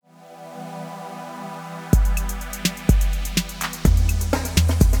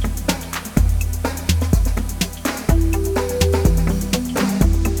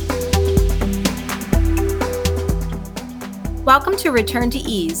Welcome to Return to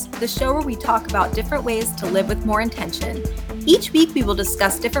Ease, the show where we talk about different ways to live with more intention. Each week, we will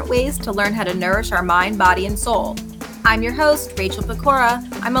discuss different ways to learn how to nourish our mind, body, and soul. I'm your host, Rachel Pecora.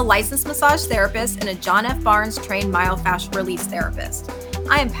 I'm a licensed massage therapist and a John F. Barnes trained myofascial release therapist.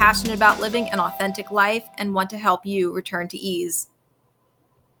 I am passionate about living an authentic life and want to help you return to ease.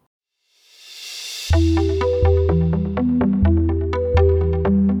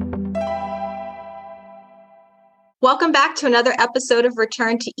 Welcome back to another episode of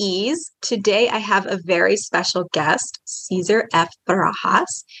Return to Ease. Today, I have a very special guest, Ceasar F.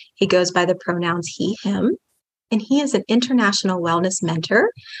 Barajas. He goes by the pronouns he, him, and he is an international wellness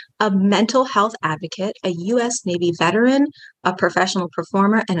mentor, a mental health advocate, a U.S. Navy veteran, a professional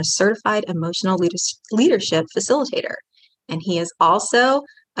performer, and a certified emotional leadership facilitator. And he is also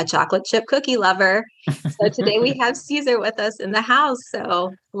a chocolate chip cookie lover. So today we have Ceasar with us in the house.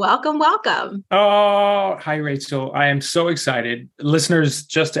 So welcome. Oh, hi, Rachel. I am so excited. Listeners,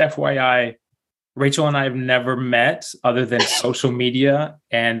 just FYI, Rachel and I have never met other than social media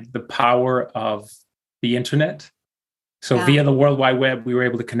and the power of the internet. So via the World Wide Web, we were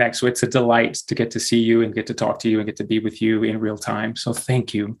able to connect. So it's a delight to get to see you and get to talk to you and get to be with you in real time. So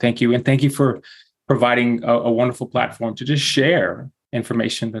thank you. And thank you for providing a wonderful platform to just share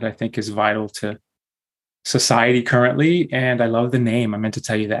information that I think is vital to society currently. And I love the name. I meant to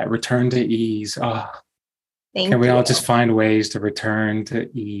tell you that. Return to Ease. Can we all just find ways to return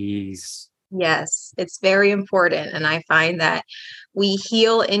to ease? Yes, it's very important. And I find that we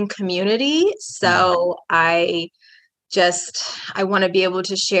heal in community. So I want to be able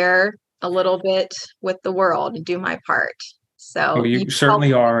to share a little bit with the world and do my part. So you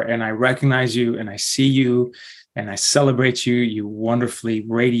certainly are. And I recognize you and I see you and I celebrate you, you wonderfully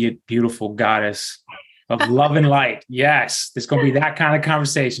radiant, beautiful goddess of love and light. Yes, there's going to be that kind of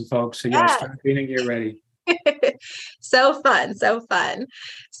conversation, folks. So strap in and get ready. So fun.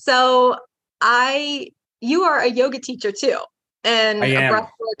 So you are a yoga teacher too, and a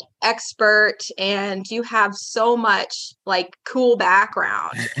breathwork expert, and you have so much like cool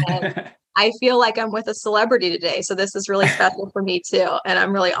background. And I feel like I'm with a celebrity today. So this is really special for me too. And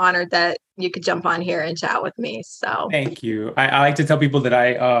I'm really honored that you could jump on here and chat with me. So thank you. I like to tell people that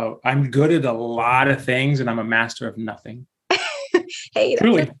I'm good at a lot of things and I'm a master of nothing. Hey,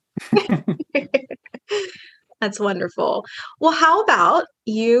 truly. That's wonderful. Well, how about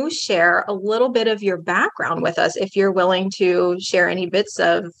you share a little bit of your background with us, if you're willing to share any bits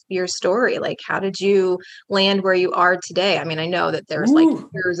of your story? Like, how did you land where you are today? I mean, I know that there's like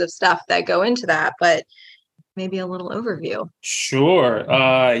years of stuff that go into that, but maybe a little overview. Sure.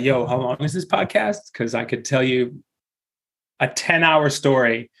 How long is this podcast? Because I could tell you a 10-hour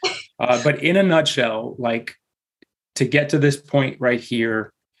story. But in a nutshell, like to get to this point right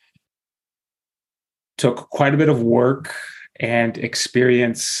here, took quite a bit of work and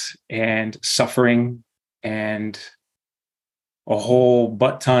experience and suffering and a whole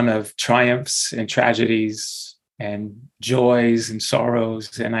butt ton of triumphs and tragedies and joys and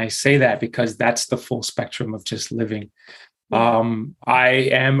sorrows. And I say that because that's the full spectrum of just living. I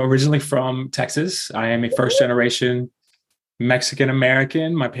am originally from Texas. I am a first generation Mexican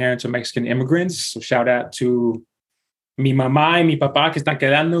American. My parents are Mexican immigrants. So shout out to mi mamá y mi papá que están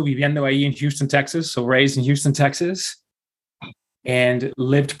viviendo ahí in Houston, Texas. So raised in Houston, Texas, and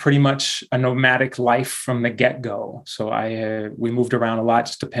lived pretty much a nomadic life from the get-go. So we moved around a lot,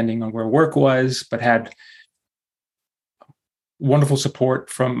 just depending on where work was, but had wonderful support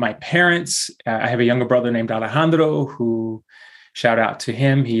from my parents. I have a younger brother named Alejandro, who shout out to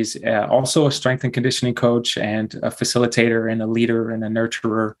him. He's also a strength and conditioning coach and a facilitator and a leader and a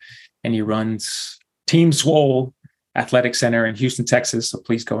nurturer. And he runs Team Swole Athletic Center in Houston, Texas. So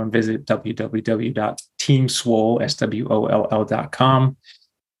please go and visit www.teamswoll.com.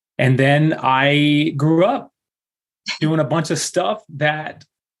 And then I grew up doing a bunch of stuff that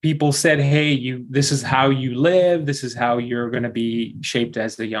people said, hey, this is how you live. This is how you're going to be shaped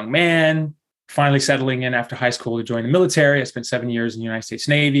as a young man. Finally settling in after high school to join the military. I spent 7 years in the United States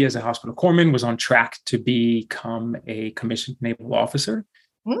Navy as a hospital corpsman, was on track to become a commissioned naval officer.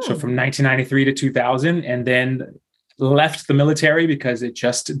 So from 1993 to 2000, and then left the military because it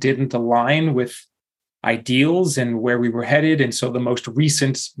just didn't align with ideals and where we were headed. And so the most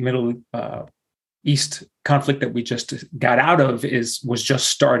recent Middle East conflict that we just got out of was just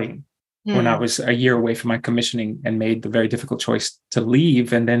starting when I was a year away from my commissioning and made the very difficult choice to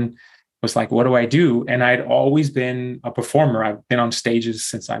leave. And then was like, what do I do? And I'd always been a performer. I've been on stages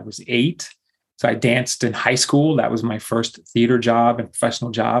since I was 8. So I danced in high school. That was my first theater job and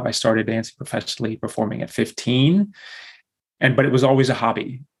professional job. I started dancing professionally, performing at 15. but it was always a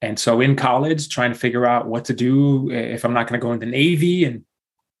hobby. And so in college, trying to figure out what to do if I'm not going to go into the Navy, and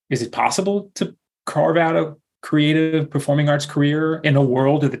is it possible to carve out a creative performing arts career in a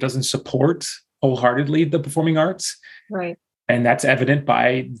world that doesn't support wholeheartedly the performing arts? Right. And that's evident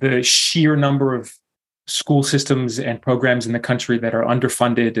by the sheer number of school systems and programs in the country that are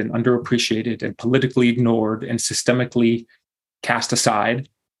underfunded and underappreciated and politically ignored and systemically cast aside.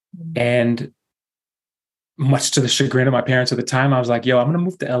 And much to the chagrin of my parents at the time, I was like, yo, I'm going to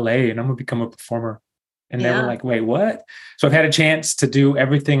move to LA and I'm going to become a performer. And they were like, wait, what? So I've had a chance to do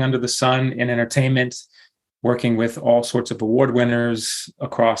everything under the sun in entertainment, working with all sorts of award winners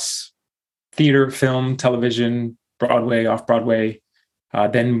across theater, film, television, Broadway, off-Broadway,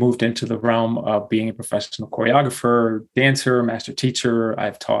 then moved into the realm of being a professional choreographer, dancer, master teacher.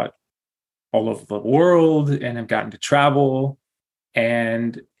 I've taught all over the world and have gotten to travel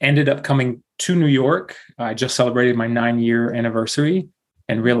and ended up coming to New York. I just celebrated my 9-year anniversary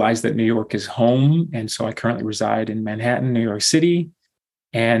and realized that New York is home. And so I currently reside in Manhattan, New York City.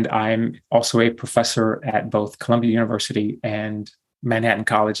 And I'm also a professor at both Columbia University and Manhattan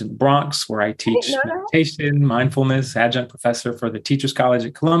College in the Bronx, where I teach meditation, mindfulness, adjunct professor for the Teachers College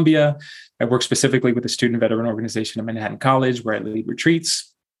at Columbia. I work specifically with the student veteran organization at Manhattan College, where I lead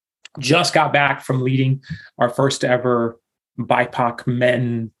retreats. Just got back from leading our first ever BIPOC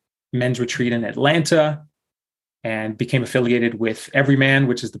men's retreat in Atlanta, and became affiliated with Everyman,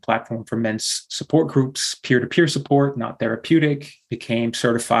 which is the platform for men's support groups, peer-to-peer support, not therapeutic. Became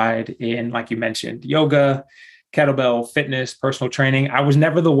certified in, like you mentioned, yoga, kettlebell, fitness, personal training. I was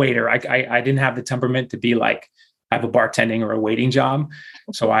never the waiter. I didn't have the temperament to be like, have a bartending or a waiting job.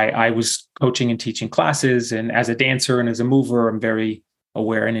 So I was coaching and teaching classes. And as a dancer and as a mover, I'm very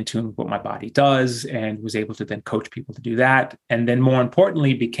aware and in tune with what my body does, and was able to then coach people to do that. And then more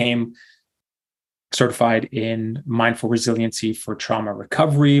importantly, became certified in mindful resiliency for trauma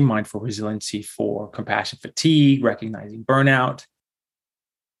recovery, mindful resiliency for compassion fatigue, recognizing burnout,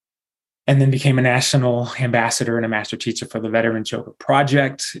 and then became a national ambassador and a master teacher for the Veterans Yoga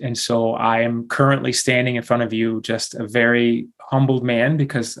Project. And so I am currently standing in front of you, just a very humbled man,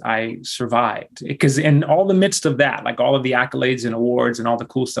 because I survived. Because in all the midst of that, like all of the accolades and awards and all the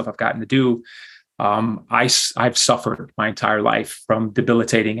cool stuff I've gotten to do, I've suffered my entire life from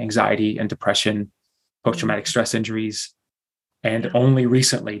debilitating anxiety and depression, post-traumatic stress injuries. And only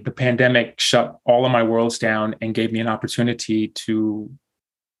recently, the pandemic shut all of my worlds down and gave me an opportunity to,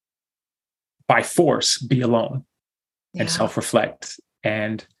 by force, be alone and self-reflect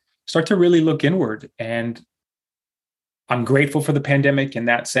and start to really look inward. And I'm grateful for the pandemic in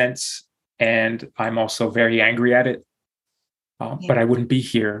that sense. And I'm also very angry at it. But I wouldn't be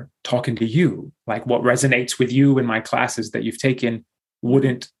here talking to you. Like what resonates with you in my classes that you've taken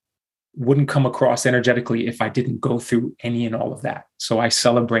wouldn't come across energetically if I didn't go through any and all of that. So I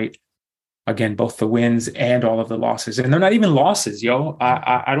celebrate, again, both the wins and all of the losses. And they're not even losses, yo.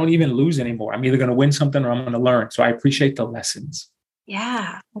 I don't even lose anymore. I'm either going to win something or I'm going to learn. So I appreciate the lessons.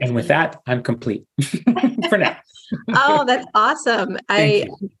 Yeah. And with that, I'm complete for now. Oh, that's awesome. I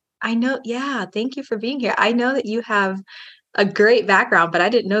know. Yeah. Thank you for being here. I know that you have a great background, but I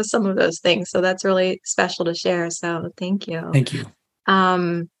didn't know some of those things. So that's really special to share. So thank you. Thank you.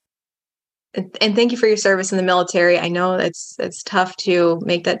 And thank you for your service in the military. I know it's tough to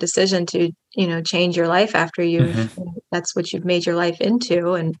make that decision to, change your life after that's what you've made your life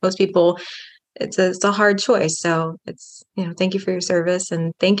into. And most people, it's a hard choice. So it's, thank you for your service,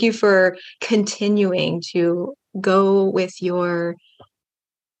 and thank you for continuing to go with your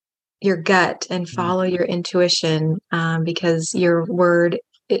gut and follow your intuition, because your word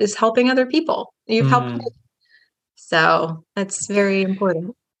is helping other people. You've helped me. So that's very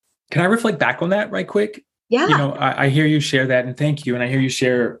important. Can I reflect back on that right quick? Yeah. I hear you share that, and thank you. And I hear you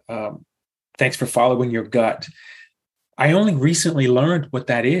share, thanks for following your gut. I only recently learned what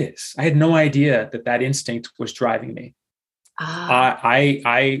that is. I had no idea that instinct was driving me.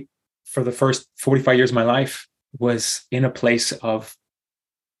 I, for the first 45 years of my life, was in a place of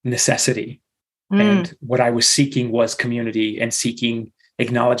necessity. And what I was seeking was community and seeking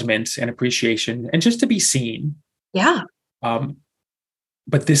acknowledgement and appreciation and just to be seen. Yeah.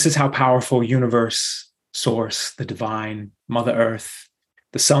 But this is how powerful universe, source, the divine, Mother Earth,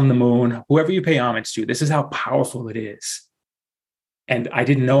 the sun, the moon, whoever you pay homage to, this is how powerful it is. And I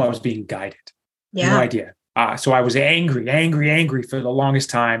didn't know I was being guided. No idea. So I was angry for the longest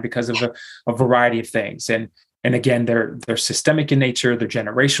time because of a variety of things. And again, they're systemic in nature, they're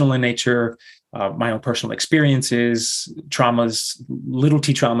generational in nature, my own personal experiences, traumas, little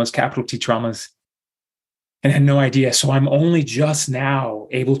t traumas, capital T traumas, and had no idea. So I'm only just now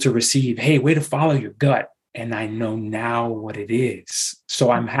able to receive, hey, way to follow your gut. And I know now what it is.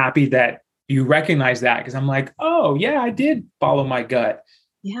 So I'm happy that you recognize that, because I'm like, oh, yeah, I did follow my gut.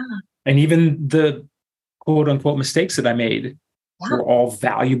 Yeah. And even the quote unquote mistakes that I made Yeah. were all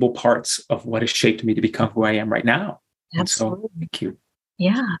valuable parts of what has shaped me to become who I am right now. And Absolutely. so thank you.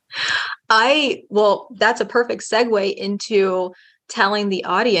 Yeah. Well, that's a perfect segue into telling the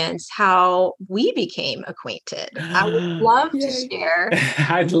audience how we became acquainted. I would love to Yay. share.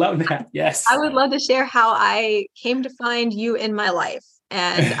 I'd love that. I Yes. would love to share how I came to find you in my life.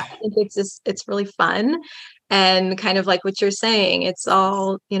 And I think it's really fun. And kind of like what you're saying, it's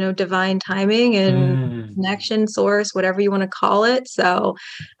all, divine timing and connection source, whatever you want to call it. So,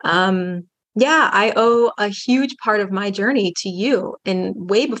 yeah, I owe a huge part of my journey to you, and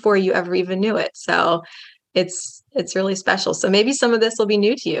way before you ever even knew it. So it's really special. So maybe some of this will be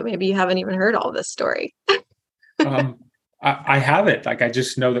new to you. Maybe you haven't even heard all this story. um, I haven't. Like, I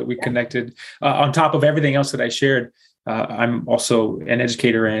just know that we connected. On top of everything else that I shared, I'm also an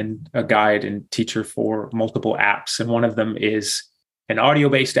educator and a guide and teacher for multiple apps. And one of them is an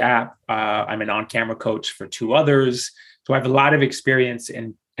audio-based app. I'm an on-camera coach for two others. So I have a lot of experience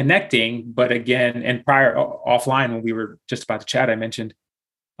in connecting. But again, and prior offline, when we were just about to chat, I mentioned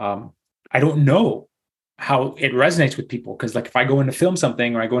I don't know how it resonates with people. Because like if I go in to film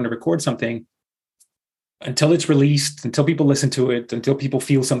something or I go in to record something, until it's released, until people listen to it, until people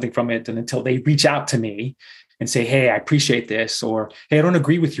feel something from it, and until they reach out to me and say, hey, I appreciate this, or hey, I don't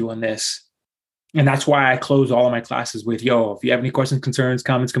agree with you on this. And that's why I close all of my classes with, yo, if you have any questions, concerns,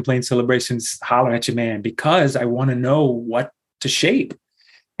 comments, complaints, celebrations, holler at your man, because I want to know what to shape.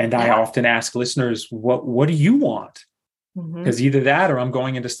 And I often ask listeners, what do you want? Because either that or I'm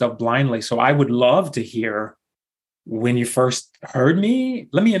going into stuff blindly. So I would love to hear when you first heard me.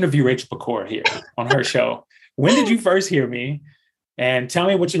 Let me interview Rachel Pecor here on her show. When did you first hear me? And tell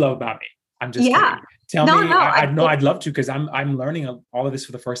me what you love about me. I'm just kidding. Tell me. No, I'd love to, because I'm learning all of this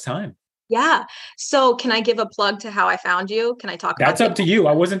for the first time. Yeah. So can I give a plug to how I found you? Can I talk about That's up to you.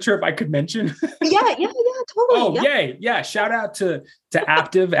 I wasn't sure if I could mention. Yeah, totally. Oh, yay. Yeah. Shout out to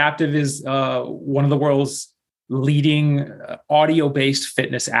Aptiv. Aptiv is one of the world's leading audio-based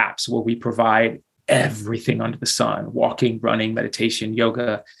fitness apps, where we provide everything under the sun: walking, running, meditation,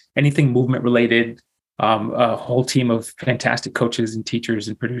 yoga, anything movement related. A whole team of fantastic coaches and teachers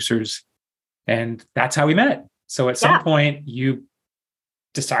and producers. And that's how we met. So at some point you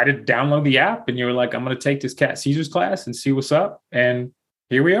decided to download the app and you were like, I'm going to take this Cat Caesar's class and see what's up. And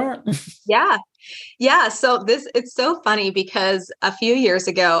here we are. Yeah. So it's so funny, because a few years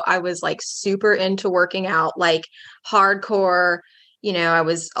ago, I was like super into working out, like hardcore. I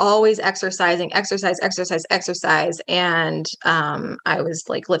was always exercising. And I was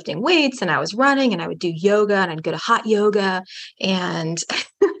like lifting weights, and I was running, and I would do yoga, and I'd go to hot yoga. And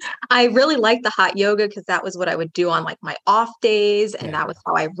I really liked the hot yoga because that was what I would do on like my off days. And that was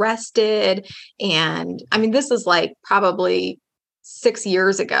how I rested. And I mean, this is like probably 6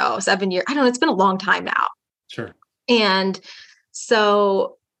 years ago, 7 years. I don't know. It's been a long time now. Sure. And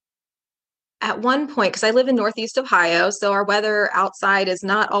so at one point, because I live in Northeast Ohio, so our weather outside is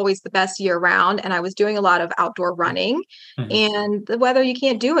not always the best year round. And I was doing a lot of outdoor running, and the weather, you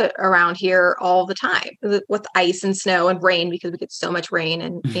can't do it around here all the time with ice and snow and rain, because we get so much rain,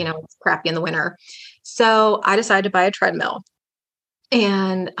 and, it's crappy in the winter. So I decided to buy a treadmill,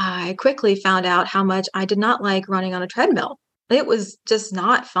 and I quickly found out how much I did not like running on a treadmill. It was just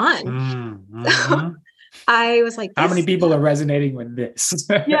not fun. So I was like, how many people are resonating with this?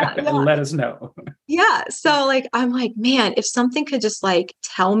 Let us know. Yeah. So like, I'm like, man, if something could just like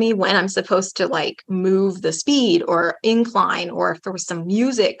tell me when I'm supposed to like move the speed or incline, or if there was some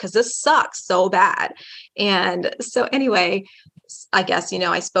music, because this sucks so bad. And so anyway, I guess,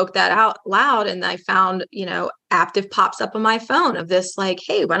 I spoke that out loud, and I found, Aptiv pops up on my phone of this, like,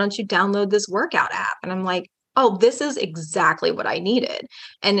 hey, why don't you download this workout app? And I'm like, oh, this is exactly what I needed.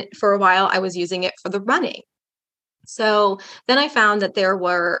 And for a while I was using it for the running. So then I found that there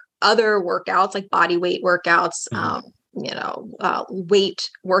were other workouts, like body weight workouts, weight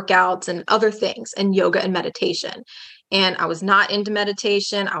workouts and other things, and yoga and meditation. And I was not into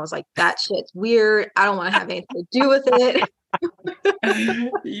meditation. I was like, that shit's weird. I don't want to have anything to do with it.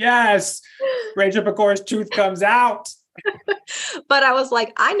 Yes. Rachel Pecor's truth comes out. But I was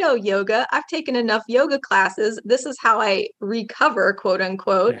like, I know yoga. I've taken enough yoga classes. This is how I recover, quote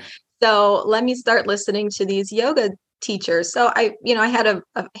unquote. Yeah. So let me start listening to these yoga teachers. So I had a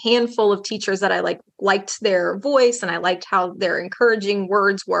handful of teachers that I liked their voice, and I liked how their encouraging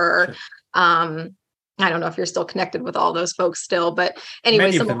words were. Sure. I don't know if you're still connected with all those folks still, but anyway,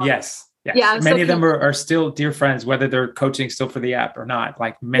 many of them, yes. Yes. Yeah, many of them are still dear friends, whether they're coaching still for the app or not.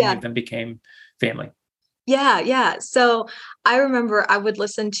 Like many of them became family. Yeah, yeah. So I remember I would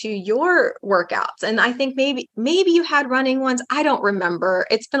listen to your workouts, and I think maybe you had running ones. I don't remember.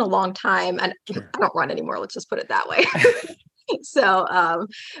 It's been a long time, and Sure. I don't run anymore. Let's just put it that way. So,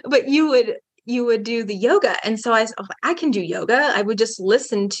 but you would do the yoga, and so was like, I can do yoga. I would just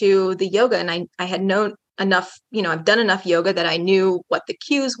listen to the yoga, and I had known enough. I've done enough yoga that I knew what the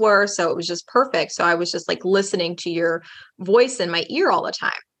cues were, so it was just perfect. So I was just like listening to your voice in my ear all the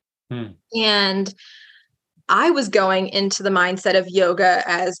time, Hmm. and I was going into the mindset of yoga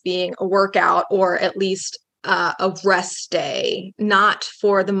as being a workout or at least a rest day, not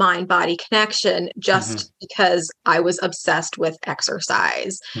for the mind body connection, Mm-hmm. just because I was obsessed with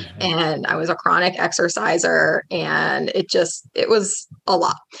exercise Mm-hmm. and I was a chronic exerciser and it was a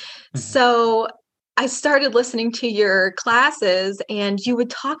lot. Mm-hmm. So I started listening to your classes and you would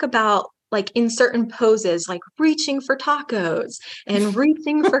talk about like in certain poses, like reaching for tacos and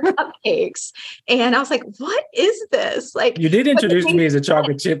reaching for cupcakes. And I was like, what is this? Like, You did but it introduce made me as a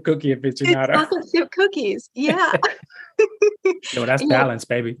chocolate sense. chip cookie It's aficionado. chocolate chip cookies. Yeah. Yo, that's And you're like, balance,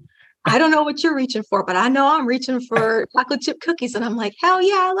 baby. I don't know what you're reaching for, but I know I'm reaching for chocolate chip cookies. And I'm like, hell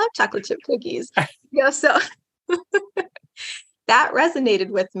yeah, I love chocolate chip cookies. So that resonated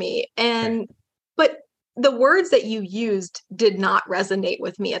with me. But the words that you used did not resonate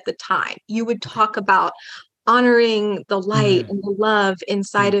with me at the time. You would Okay. talk about honoring the light Mm-hmm. and the love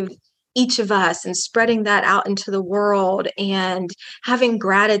inside of each of us and spreading that out into the world and having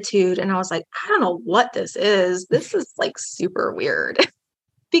gratitude. And I was like, I don't know what this is. This is like super weird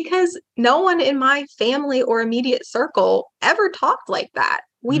because no one in my family or immediate circle ever talked like that.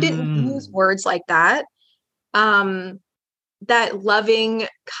 We didn't use Mm-hmm. words like that. Um, that loving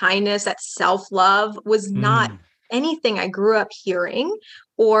kindness, that self-love was not Mm-hmm. anything I grew up hearing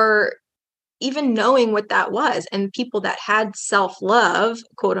or even knowing what that was. And people that had self-love,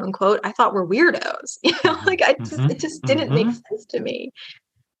 quote unquote, I thought were weirdos. Like it just didn't make Mm-hmm. sense to me.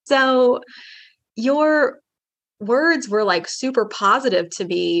 So your words were like super positive to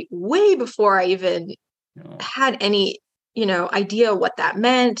me way before I even Oh, had any, idea what that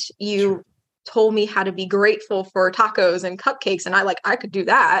meant. You sure. told me how to be grateful for tacos and cupcakes. And I could do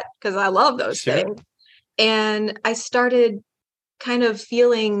that because I love those Sure. things. And I started kind of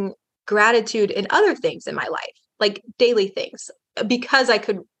feeling gratitude in other things in my life, like daily things, because I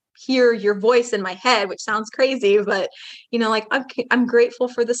could hear your voice in my head, which sounds crazy, but like I'm grateful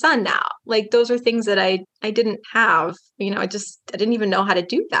for the sun now. Like those are things that I didn't have, I didn't even know how to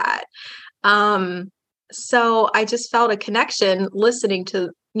do that. Um, so I just felt a connection listening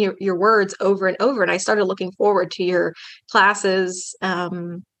to your words over and over. And I started looking forward to your classes.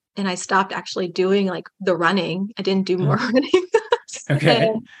 And I stopped actually doing like the running. I didn't do more Mm. running. Okay.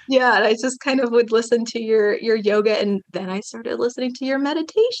 And yeah, I just kind of would listen to your yoga. And then I started listening to your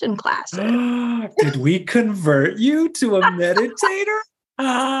meditation classes. Did we convert you to a meditator?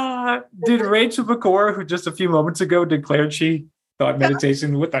 Did Rachel McCord, who just a few moments ago declared she thought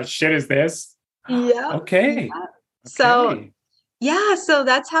meditation, what the shit is this? Yeah. Okay. Yeah. So Okay. yeah, so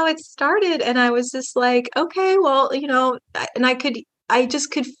that's how it started. And I was just like, okay, well, and I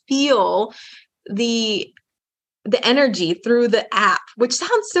just could feel the the energy through the app, which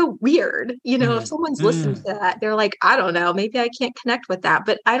sounds so weird. If Mm, someone's listened mm, to that, they're like, I don't know, maybe I can't connect with that.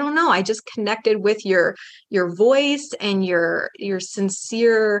 But I don't know. I just connected with your voice and your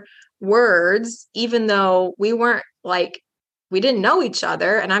sincere words, even though we didn't know each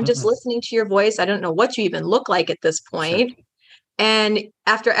other. And I'm just mm. listening to your voice. I don't know what you even look like at this Sure. point. And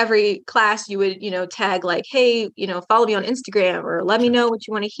after every class, you would, tag like, hey, follow me on Instagram or let me Sure. know what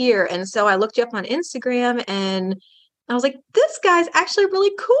you want to hear. And so I looked you up on Instagram and I was like, this guy's actually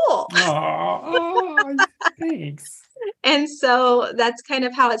really cool. Oh, thanks. And so that's kind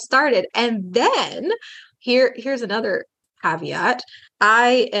of how it started. And then here's another caveat.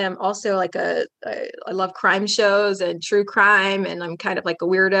 I am also like I love crime shows and true crime, and I'm kind of like a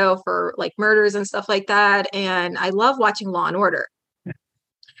weirdo for like murders and stuff like that. And I love watching Law and Order.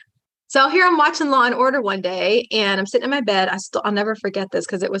 So here I'm watching Law and Order one day, and I'm sitting in my bed. I'll never forget this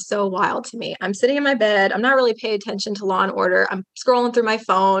because it was so wild to me. I'm sitting in my bed. I'm not really paying attention to Law and Order. I'm scrolling through my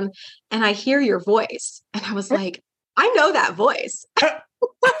phone, and I hear your voice, and I was like, I know that voice.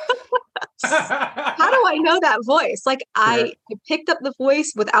 How do I know that voice? Like I Sure. picked up the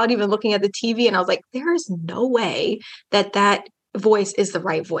voice without even looking at the TV, and I was like, there is no way that voice is the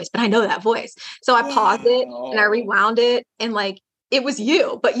right voice, but I know that voice. So I paused it and I Wow. rewound it, and like it was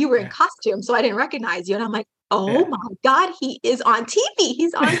you, but you were in Yeah. costume, so I didn't recognize you. And I'm like, oh Yeah. my God, he is on TV.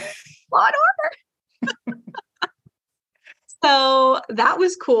 He's on Law and Order. So that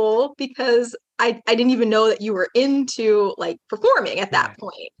was cool because I didn't even know that you were into like performing at that Yeah.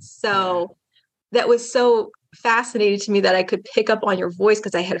 point. Yeah. So that was so fascinating to me that I could pick up on your voice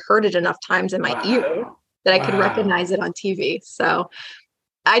because I had heard it enough times in my ear that I could recognize it on TV. So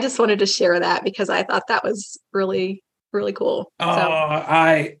I just wanted to share that because I thought that was really, really cool. So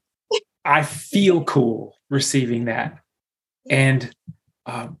I feel cool receiving that. And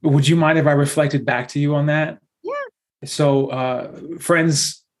would you mind if I reflected back to you on that? Yeah. So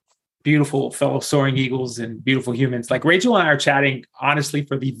friends, beautiful fellow soaring eagles and beautiful humans, like Rachel and I are chatting honestly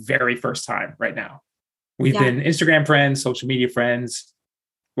for the very first time right now. We've been Instagram friends, social media friends,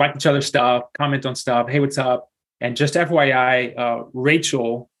 like each other's stuff, comment on stuff. Hey, what's up? And just FYI,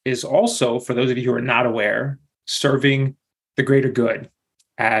 Rachel is also, for those of you who are not aware, serving the greater good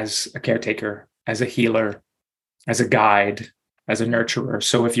as a caretaker, as a healer, as a guide, as a nurturer.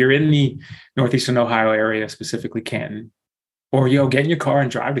 So if you're in the Northeastern Ohio area, specifically Canton, or get in your car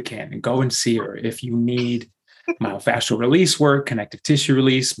and drive to Canton and go and see her if you need myofascial release work, connective tissue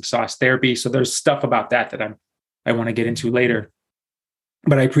release, massage therapy. So there's stuff about that I want to get into later.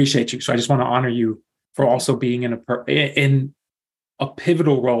 But I appreciate you. So I just want to honor you for also being in a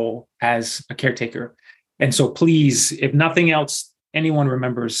pivotal role as a caretaker. And so please, if nothing else, anyone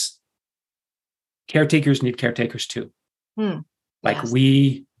remembers, caretakers need caretakers too. Like yes.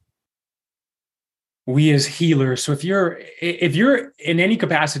 we as healers. So if you're in any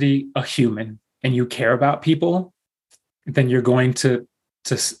capacity a human and you care about people, then you're going to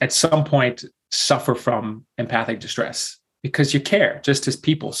at some point suffer from empathic distress because you care just as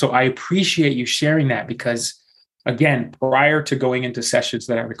people. So I appreciate you sharing that because, again, prior to going into sessions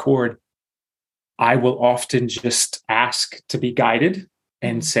that I record, I will often just ask to be guided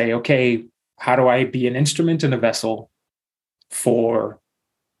and say, okay, how do I be an instrument and a vessel for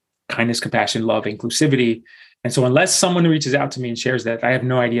kindness, compassion, love, inclusivity? And so unless someone reaches out to me and shares that, I have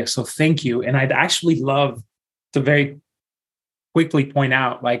no idea. So thank you. And I'd actually love to very quickly point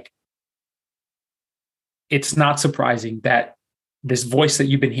out, like, it's not surprising that this voice that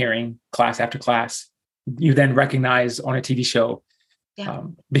you've been hearing class after class, you then recognize on a TV show,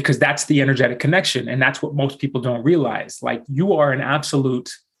 because that's the energetic connection. And that's what most people don't realize. Like, you are an absolute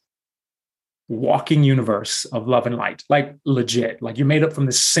walking universe of love and light, like legit, like you're made up from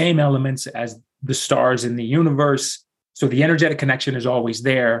the same elements as the stars in the universe. So the energetic connection is always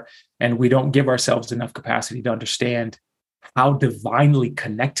there. And we don't give ourselves enough capacity to understand how divinely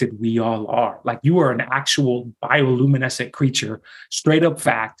connected we all are. Like, you are an actual bioluminescent creature, straight up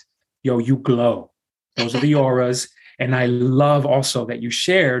fact. You glow. Those are the auras. And I love also that you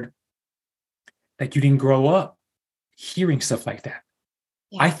shared that you didn't grow up hearing stuff like that.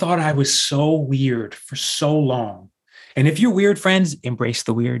 I thought I was so weird for so long. And if you're weird, friends, embrace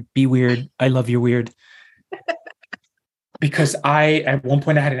the weird. Be weird. I love your weird. Because at one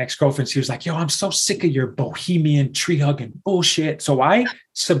point I had an ex-girlfriend. She was like, I'm so sick of your bohemian tree hugging bullshit. So I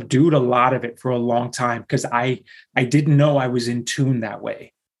subdued a lot of it for a long time because I didn't know I was in tune that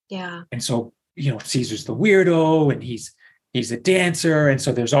way. Yeah. And so, Caesar's the weirdo and he's a dancer. And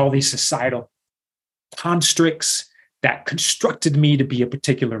so there's all these societal constructs that constructed me to be a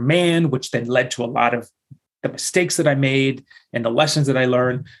particular man, which then led to a lot of the mistakes that I made and the lessons that I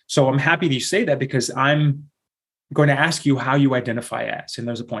learned. So I'm happy that you say that because I'm going to ask you how you identify as, and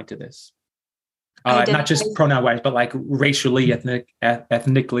there's a point to this. Not just pronoun-wise, but like racially,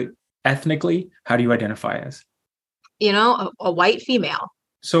 ethnically, how do you identify as? A white female.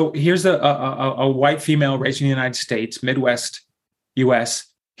 So here's a white female raised in the United States, Midwest, US.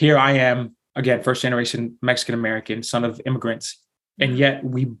 Here I am, again, first generation Mexican-American, son of immigrants. And yet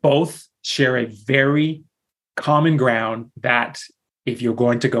we both share a very common ground that if you're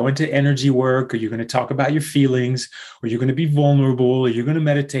going to go into energy work, or you're going to talk about your feelings, or you're going to be vulnerable, or you're going to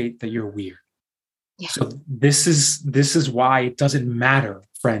meditate, that you're weird. Yeah. So this is why it doesn't matter,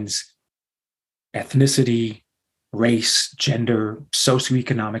 friends, ethnicity, race, gender,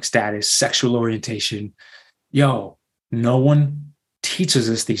 socioeconomic status, sexual orientation. No one teaches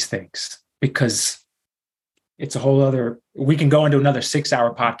us these things because it's a whole other, we can go into another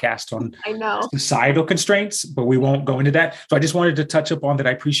 6-hour podcast on societal constraints, but we won't go into that. So I just wanted to touch upon that.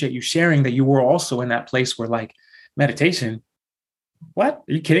 I appreciate you sharing that you were also in that place where, like, meditation, what?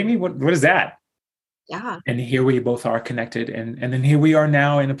 Are you kidding me? What is that? Yeah. And here we both are connected. And then here we are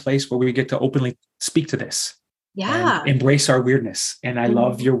now in a place where we get to openly speak to this. Yeah. And embrace our weirdness. And I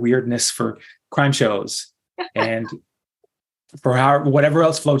love your weirdness for crime shows and for whatever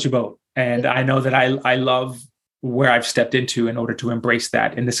else floats your boat. And I know that I love where I've stepped into in order to embrace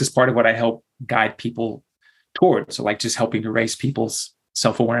that. And this is part of what I help guide people towards. So, like, just helping to raise people's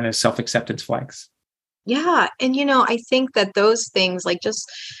self-awareness, self-acceptance flags. Yeah. And, I think that those things, like, just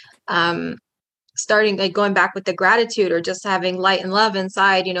starting like going back with the gratitude or just having light and love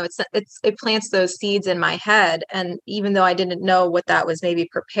inside, it plants those seeds in my head. And even though I didn't know what that was maybe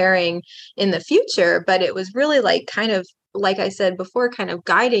preparing in the future, but it was really like kind of, like I said before, kind of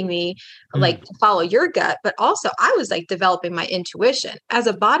guiding me like to follow your gut. But also I was like developing my intuition as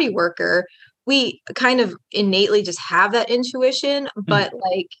a body worker. We kind of innately just have that intuition, but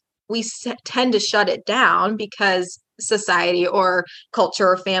like we tend to shut it down because society or culture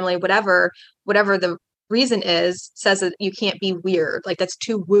or family, whatever the reason is, says that you can't be weird. Like that's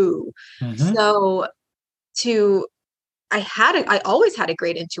too woo. So I always had a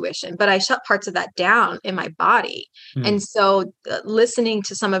great intuition, but I shut parts of that down in my body. And so listening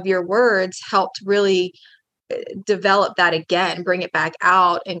to some of your words helped really develop that again, bring it back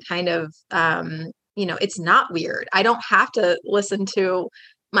out and kind of, it's not weird. I don't have to listen to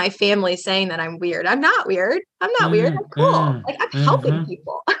my family saying that I'm weird. I'm not weird. I'm not weird. I'm cool. Like I'm helping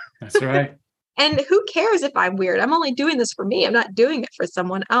people. That's right. And who cares if I'm weird? I'm only doing this for me. I'm not doing it for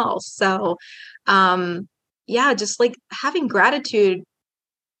someone else. So, just like having gratitude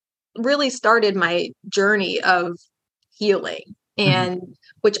really started my journey of healing, and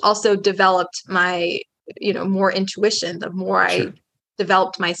which also developed my, more intuition. The more I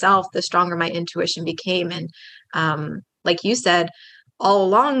developed myself, the stronger my intuition became. And like you said, all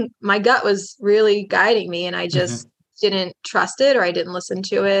along, my gut was really guiding me, and I just didn't trust it, or I didn't listen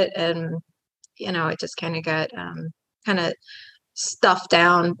to it. And, it just kind of got kind of stuffed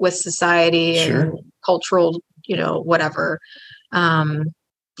down with society and cultural, whatever. So.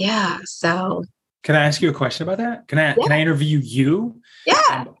 Can I ask you a question about that? Can I interview you?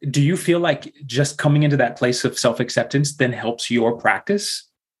 Yeah. Do you feel like just coming into that place of self-acceptance then helps your practice?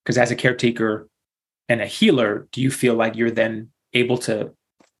 Because as a caretaker and a healer, do you feel like you're then able to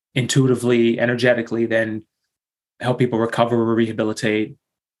intuitively, energetically then help people recover or rehabilitate?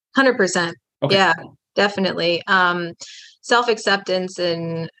 100%. Okay. Yeah, definitely. Self-acceptance,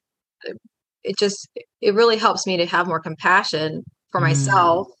 and it really helps me to have more compassion for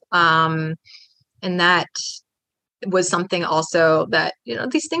myself. And that was something also that,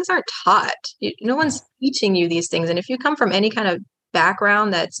 these things aren't taught. No one's teaching you these things. And if you come from any kind of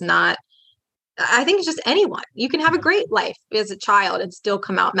background that's not, I think it's just anyone, you can have a great life as a child and still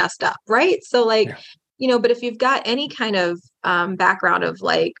come out messed up. Right. So but if you've got any kind of background of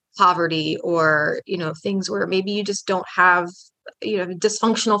like poverty or, things where maybe you just don't have,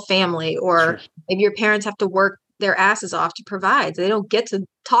 dysfunctional family, or maybe your parents have to work their asses off to provide. So they don't get to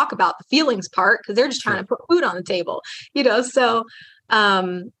talk about the feelings part because they're just trying to put food on the table, So,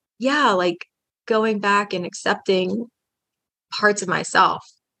 like going back and accepting parts of myself,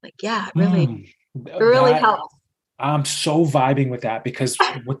 like, it really helps. I'm so vibing with that, because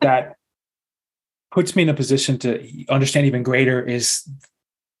what that puts me in a position to understand even greater is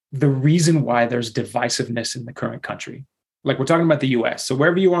the reason why there's divisiveness in the current country. Like we're talking about the US. So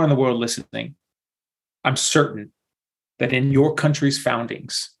wherever you are in the world listening, I'm certain that in your country's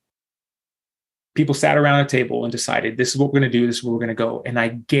foundings, people sat around a table and decided, this is what we're going to do, this is where we're going to go. And I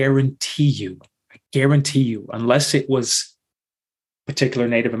guarantee you, unless it was particular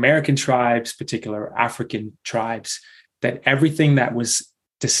Native American tribes, particular African tribes, that everything that was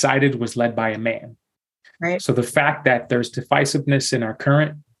decided was led by a man. Right. So the fact that there's divisiveness in our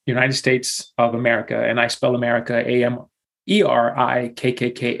current United States of America, and I spell America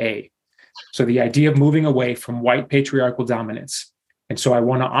Amerikka. So the idea of moving away from white patriarchal dominance. And so I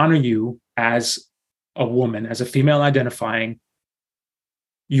want to honor you as a woman, as a female identifying.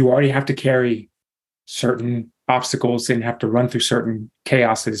 You already have to carry certain obstacles and have to run through certain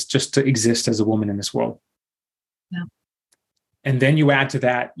chaoses just to exist as a woman in this world. Yeah. And then you add to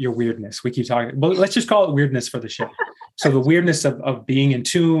that your weirdness. We keep talking, well, let's just call it weirdness for the show. So the weirdness of being in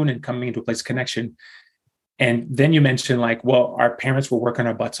tune and coming into a place of connection. And then you mentioned like, well, our parents were working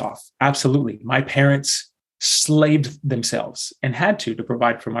our butts off. Absolutely. My parents slaved themselves and had to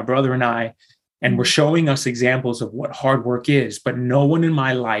provide for my brother and I, and were showing us examples of what hard work is. But no one in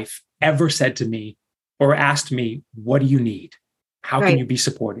my life ever said to me or asked me, what do you need? How can you be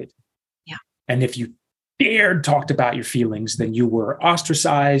supported? Yeah. And if you dared talked about your feelings, then you were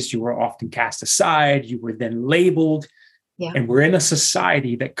ostracized. You were often cast aside. You were then labeled. Yeah. And we're in a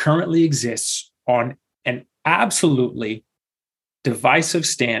society that currently exists on an absolutely divisive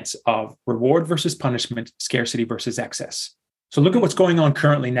stance of reward versus punishment, scarcity versus excess. So look at what's going on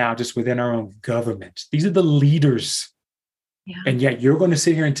currently now, just within our own government. These are the leaders. Yeah. And yet you're going to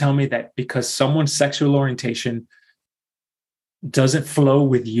sit here and tell me that because someone's sexual orientation doesn't flow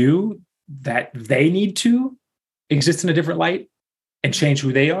with you, that they need to exist in a different light and change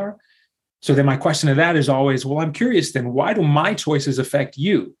who they are. So then my question to that is always, well, I'm curious then, why do my choices affect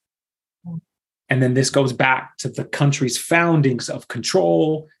you? And then this goes back to the country's foundings of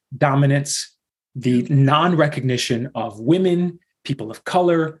control, dominance, the non-recognition of women, people of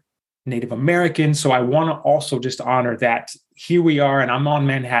color, Native Americans. So I want to also just honor that here we are, and I'm on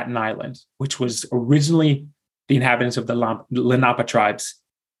Manhattan Island, which was originally the inhabitants of the Lenape tribes.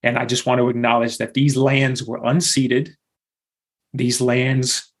 And I just want to acknowledge that these lands were unceded. These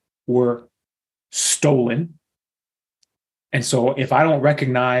lands were stolen. And so if I don't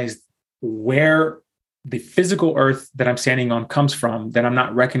recognize where the physical earth that I'm standing on comes from, then I'm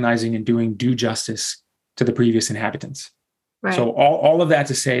not recognizing and doing due justice to the previous inhabitants. Right. So all of that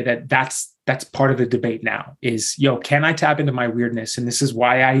to say that that's part of the debate now is, can I tap into my weirdness? And this is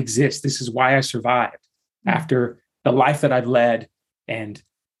why I exist. This is why I survived after the life that I've led and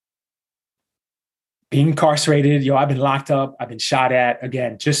being incarcerated. I've been locked up. I've been shot at.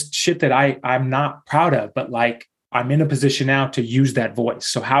 Again, just shit that I'm not proud of, but like, I'm in a position now to use that voice.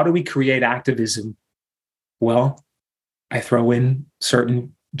 So how do we create activism? Well, I throw in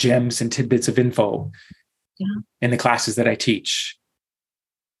certain gems and tidbits of info in the classes that I teach.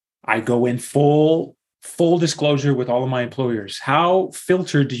 I go in full disclosure with all of my employers. How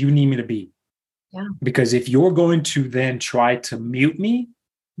filtered do you need me to be? Yeah. Because if you're going to then try to mute me,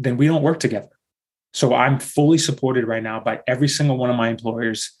 then we don't work together. So I'm fully supported right now by every single one of my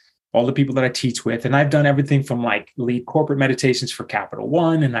employers, all the people that I teach with. And I've done everything from like lead corporate meditations for Capital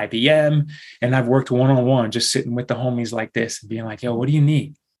One and IBM. And I've worked one-on-one, just sitting with the homies like this and being like, what do you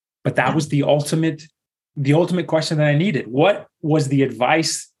need? But that was the ultimate question that I needed. What was the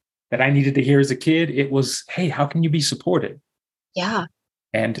advice that I needed to hear as a kid? It was, hey, how can you be supported? Yeah.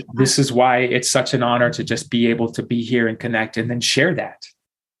 And this is why it's such an honor to just be able to be here and connect and then share that.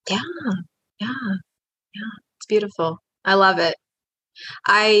 Yeah. It's beautiful. I love it.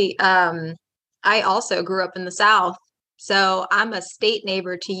 I also grew up in the South, so I'm a state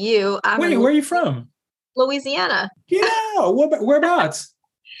neighbor to you. Wait, where are you from? Louisiana. Yeah, whereabouts?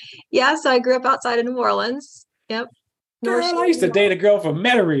 Yeah, so I grew up outside of New Orleans. Yep. Girl, I used to date a girl from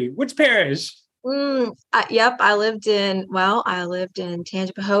Metairie. Which parish? Yep, I lived in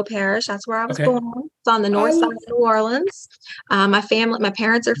Tangipahoa Parish. That's where I was born. It's on the north side of New Orleans. My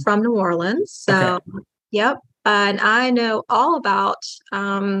parents are from New Orleans, so yep. And I know all about,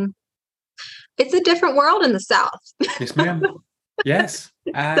 it's a different world in the South. Yes, ma'am. Yes,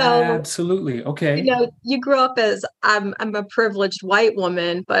 absolutely. Okay. You grew up as, I'm a privileged white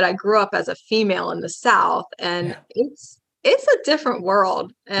woman, but I grew up as a female in the South, and it's a different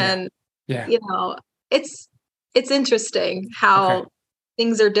world. And, it's interesting how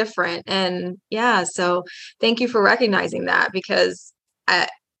things are different. And so thank you for recognizing that, because I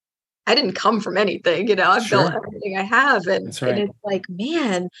didn't come from anything, I've built everything I have. And, and it's like,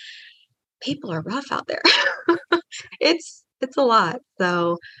 man, people are rough out there. It's a lot.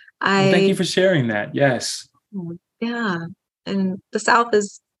 So thank you for sharing that. Yes. Yeah. And the South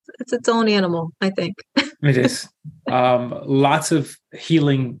it's its own animal, I think. It is. Lots of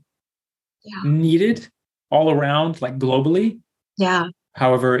healing needed all around, like globally. Yeah.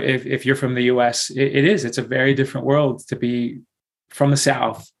 However, if you're from the US, it's a very different world to be from the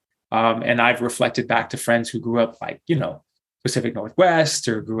South. And I've reflected back to friends who grew up like, Pacific Northwest,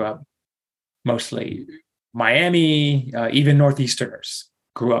 or grew up mostly Miami, even Northeasterners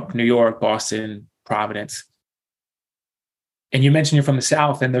grew up New York, Boston, Providence. And you mentioned you're from the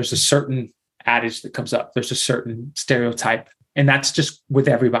South, and there's a certain adage that comes up. There's a certain stereotype, and that's just with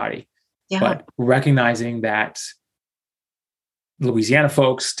everybody. Yeah. But recognizing that Louisiana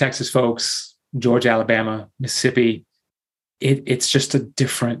folks, Texas folks, Georgia, Alabama, Mississippi, it's just a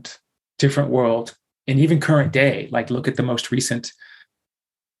different world. And even current day, like look at the most recent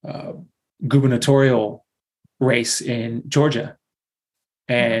gubernatorial race in Georgia.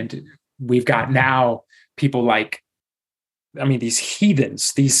 And we've got now people like, these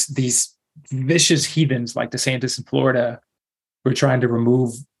heathens, these vicious heathens like DeSantis in Florida, who are trying to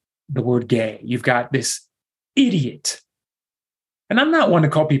remove the word gay. You've got this idiot. And I'm not one to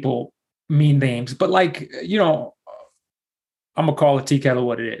call people mean names, but like, I'm going to call a tea kettle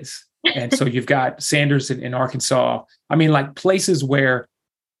what it is. And so you've got Sanders in Arkansas. Like places where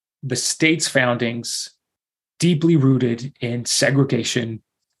the state's foundings deeply rooted in segregation,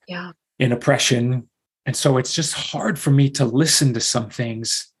 in oppression. And so it's just hard for me to listen to some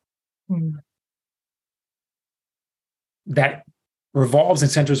things that revolves and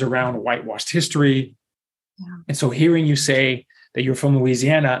centers around whitewashed history. Yeah. And so hearing you say that you're from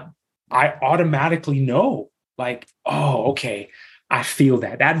Louisiana, I automatically know, like, oh, okay, I feel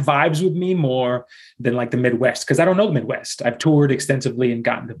that. That vibes with me more than like the Midwest, because I don't know the Midwest. I've toured extensively and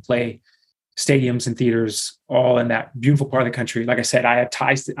gotten to play stadiums and theaters all in that beautiful part of the country. Like I said, I have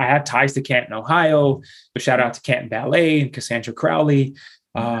ties to Canton, Ohio. So shout out to Canton Ballet and Cassandra Crowley.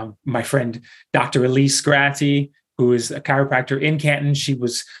 My friend, Dr. Elise Gratti, who is a chiropractor in Canton. She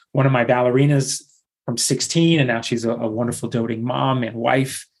was one of my ballerinas from 16, and now she's a wonderful doting mom and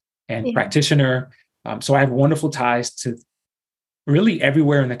wife and practitioner. So I have wonderful ties to really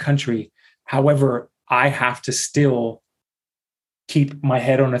everywhere in the country. However, I have to still keep my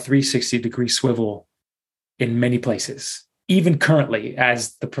head on a 360-degree swivel in many places, even currently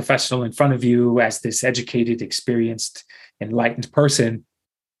as the professional in front of you, as this educated, experienced, enlightened person.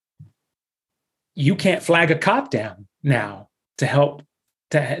 You can't flag a cop down now to help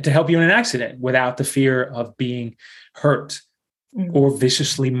you in an accident without the fear of being hurt or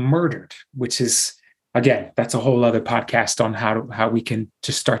viciously murdered, which is, again, that's a whole other podcast on how we can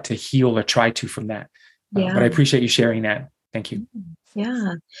just start to heal or try to from that. But I appreciate you sharing that. Thank you.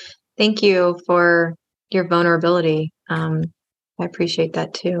 Yeah. Thank you for your vulnerability. I appreciate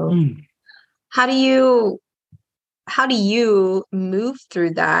that too. How do you move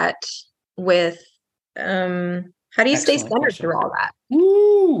through that with, how do you stay centered through all that?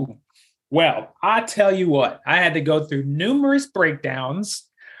 Woo! Well, I tell you what, I had to go through numerous breakdowns.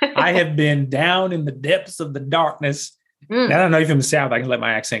 I have been down in the depths of the darkness. I don't know if I'm in the South, I can let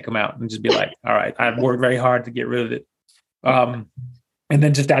my accent come out and just be like, all right, I've worked very hard to get rid of it. And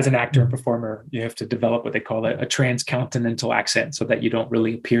then just as an actor and performer, you have to develop what they call a transcontinental accent so that you don't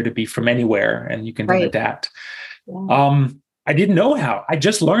really appear to be from anywhere and you can then adapt. Yeah. I didn't know how. I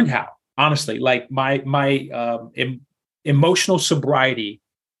just learned how, honestly. Like my emotional sobriety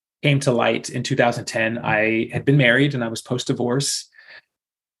came to light in 2010. I had been married and I was post-divorce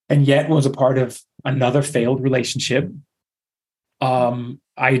and yet was a part of another failed relationship. I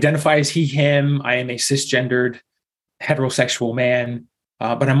identify as he, him. I am a cisgendered heterosexual man.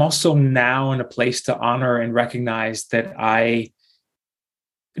 But I'm also now in a place to honor and recognize that I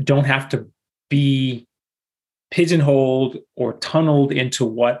don't have to be pigeonholed or tunneled into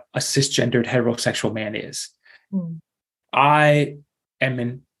what a cisgendered heterosexual man is. I am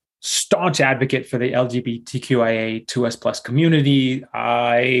a staunch advocate for the LGBTQIA2S+ community.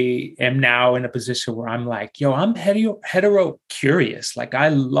 I am now in a position where I'm like, yo, I'm hetero curious. Like, I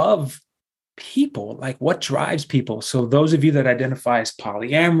love people, like what drives people. So those of you that identify as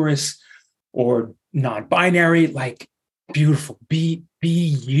polyamorous or non-binary, like, beautiful, be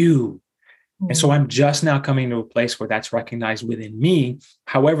you. And so I'm just now coming to a place where that's recognized within me.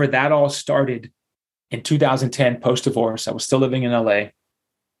 However, that all started in 2010, post-divorce. I was still living in LA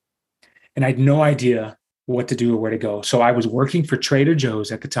and I had no idea what to do or where to go. So I was working for Trader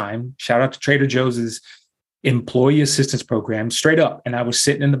Joe's at the time. Shout out to Trader Joe's employee assistance program, straight up. And I was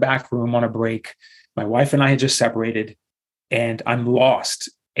sitting in the back room on a break. My wife and I had just separated and I'm lost.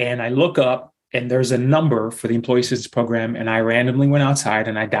 And I look up and there's a number for the employee assistance program. And I randomly went outside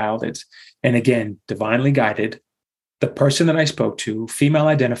and I dialed it. And again, divinely guided, the person that I spoke to, female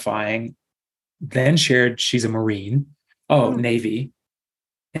identifying, then shared she's a Marine. Navy.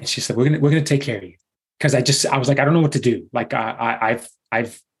 And she said, we're gonna take care of you. Because I was like, I don't know what to do. Like I've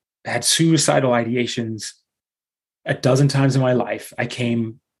had suicidal ideations a dozen times in my life. I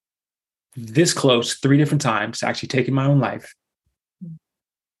came this close 3 different times to actually taking my own life.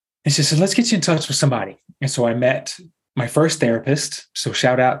 And she said, let's get you in touch with somebody. And so I met my first therapist. So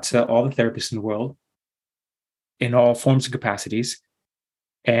shout out to all the therapists in the world in all forms and capacities.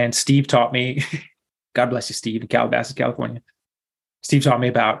 And Steve taught me, God bless you, Steve, in Calabasas, California. Steve taught me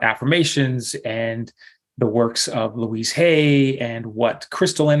about affirmations and the works of Louise Hay and what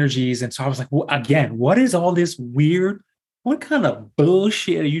crystal energies. And so I was like, well, again, what is all this weird? What kind of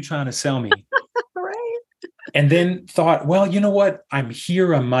bullshit are you trying to sell me? Right. And then thought, well, you know what? I'm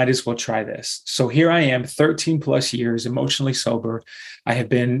here. I might as well try this. So here I am, 13 plus years, emotionally sober. I have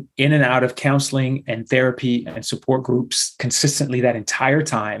been in and out of counseling and therapy and support groups consistently that entire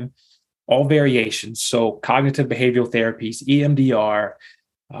time, all variations. So cognitive behavioral therapies, EMDR,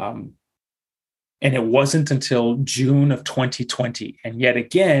 and it wasn't until June of 2020. And yet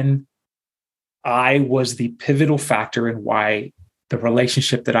again, I was the pivotal factor in why the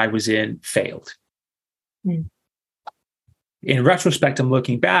relationship that I was in failed. In retrospect, I'm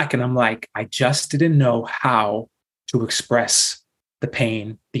looking back and I'm like, I just didn't know how to express the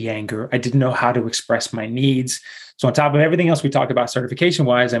pain, the anger. I didn't know how to express my needs. So on top of everything else we talked about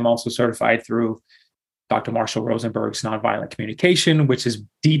certification-wise, I'm also certified through Dr. Marshall Rosenberg's nonviolent communication, which is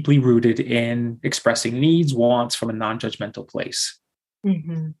deeply rooted in expressing needs, wants from a non-judgmental place.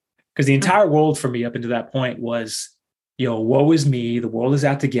 Because the entire world for me up until that point was, woe is me. The world is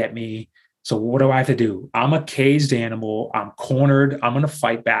out to get me. So what do I have to do? I'm a caged animal. I'm cornered. I'm going to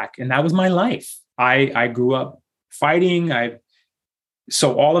fight back. And that was my life. I grew up fighting.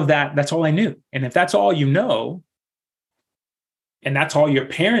 So all of that, that's all I knew. And if that's all you know, and that's all your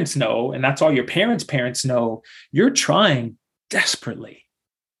parents know, and that's all your parents' know, you're trying desperately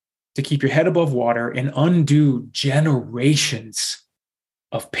to keep your head above water and undo generations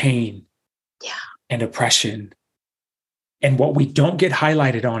of pain and oppression. And what we don't get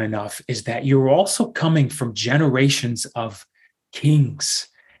highlighted on enough is that you're also coming from generations of kings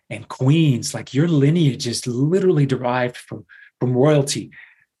and queens. Like your lineage is literally derived from royalty,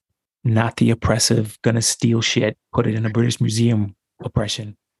 not the oppressive, gonna steal shit, put it in a British museum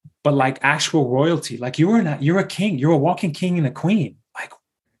oppression, but like actual royalty. Like you're a king, you're a walking king and a queen. Like,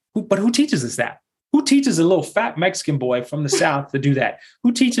 who teaches us that? Who teaches a little fat Mexican boy from the South to do that?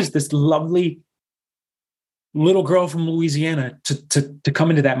 Who teaches this lovely little girl from Louisiana to come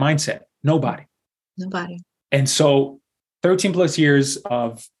into that mindset? Nobody. And so 13 plus years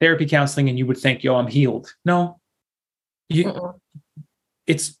of therapy counseling, and you would think, yo, I'm healed. No,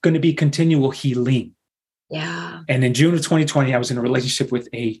 it's going to be continual healing. Yeah. And in June of 2020, I was in a relationship with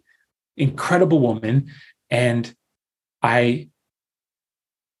a incredible woman, and I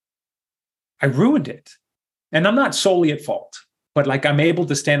ruined it. And I'm not solely at fault, but like I'm able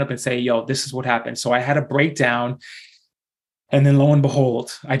to stand up and say, yo, this is what happened. So I had a breakdown. And then lo and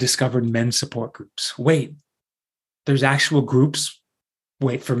behold, I discovered men's support groups. Wait, there's actual groups.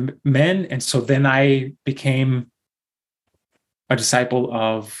 Wait, for men. And so then I became a disciple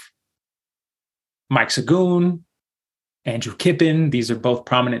of Mike Sagoon, Andrew Kippen. These are both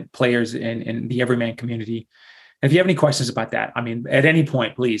prominent players in the everyman community. And if you have any questions about that, I mean, at any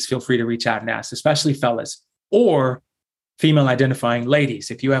point, please feel free to reach out and ask, especially fellas or female identifying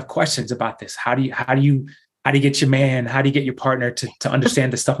ladies. If you have questions about this, how do you get your man? How do you get your partner to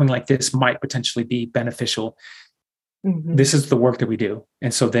understand that something like this might potentially be beneficial? Mm-hmm. This is the work that we do.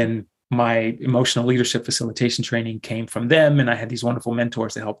 And so then my emotional leadership facilitation training came from them. And I had these wonderful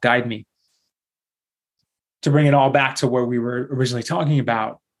mentors that helped guide me. To bring it all back to where we were originally talking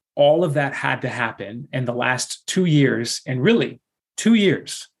about, all of that had to happen in the last 2 years. And really 2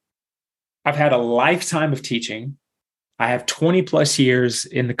 years, I've had a lifetime of teaching. I have 20 plus years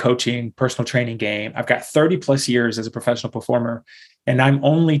in the coaching, personal training game. I've got 30 plus years as a professional performer. And I'm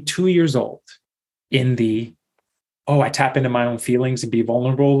only 2 years old in the, I tap into my own feelings and be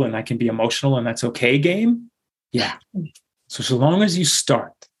vulnerable and I can be emotional and that's okay game. Yeah. So long as you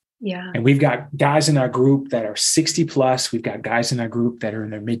start. Yeah. And we've got guys in our group that are 60 plus. We've got guys in our group that are in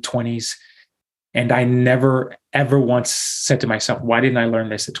their mid 20s. And I never, ever once said to myself, why didn't I learn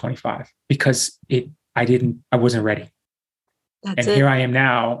this at 25? Because I wasn't ready. Here I am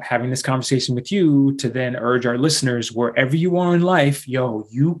now having this conversation with you to then urge our listeners, wherever you are in life,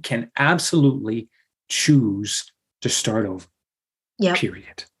 you can absolutely choose to start over. Yep.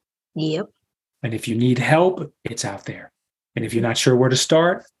 Period. Yep. And if you need help, it's out there. And if you're not sure where to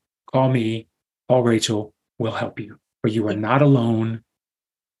start, call me, call Rachel, we'll help you. But you are not alone.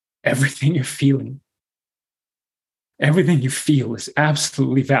 Everything you're feeling, everything you feel is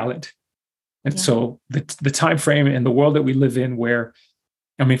absolutely valid. And so the time frame and the world that we live in where,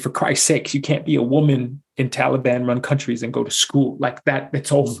 I mean, for Christ's sakes, you can't be a woman in Taliban-run countries and go to school like that.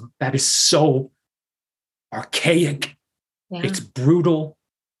 It's over. That is so archaic. Yeah. It's brutal.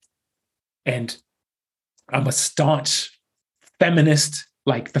 And I'm a staunch feminist.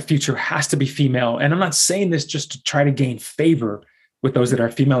 Like the future has to be female. And I'm not saying this just to try to gain favor with those that are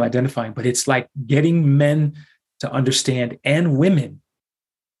female identifying, but it's like getting men to understand and women.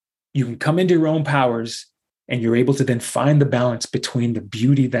 You can come into your own powers and you're able to then find the balance between the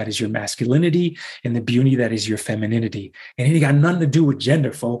beauty that is your masculinity and the beauty that is your femininity. And it got nothing to do with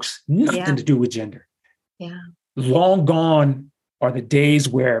gender, folks. Nothing to do with gender. Yeah. Long gone are the days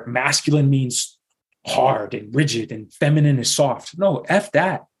where masculine means hard and rigid and feminine is soft. No, F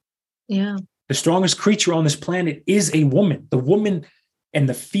that. Yeah. The strongest creature on this planet is a woman. The woman and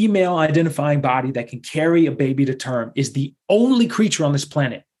the female identifying body that can carry a baby to term is the only creature on this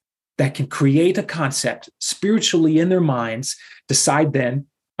planet that can create a concept spiritually in their minds, decide then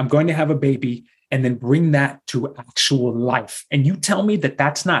I'm going to have a baby, and then bring that to actual life. And you tell me that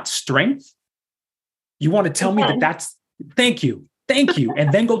that's not strength? You want to tell me that that's, thank you.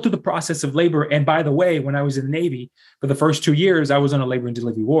 And then go through the process of labor. And by the way, when I was in the Navy for the first 2 years, I was on a labor and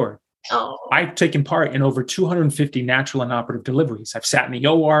delivery ward. I've taken part in over 250 natural and operative deliveries. I've sat in the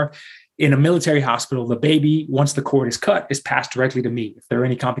OR. In a military hospital, the baby, once the cord is cut, is passed directly to me. If there are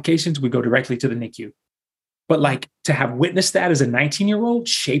any complications, we go directly to the NICU. But like to have witnessed that as a 19-year-old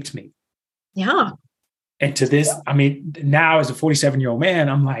shaped me. Yeah. And to this, I mean, now as a 47-year-old man,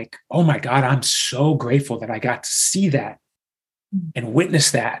 I'm like, oh my God, I'm so grateful that I got to see that and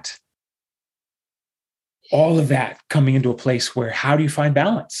witness that. All of that coming into a place where, how do you find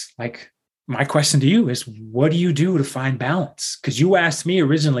balance? Like, my question to you is, what do you do to find balance? Because you asked me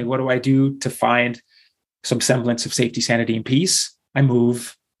originally, what do I do to find some semblance of safety, sanity, and peace? I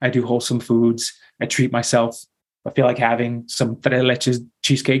move, I do wholesome foods, I treat myself. If I feel like having some tres leches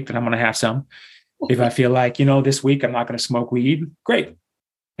cheesecake, then I'm going to have some. If I feel like, this week I'm not going to smoke weed, great.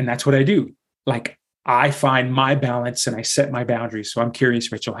 And that's what I do. Like, I find my balance and I set my boundaries. So I'm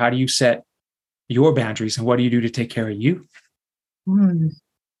curious, Rachel, how do you set your boundaries and what do you do to take care of you?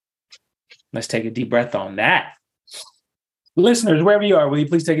 Let's take a deep breath on that. Listeners, wherever you are, will you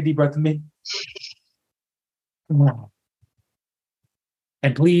please take a deep breath with me?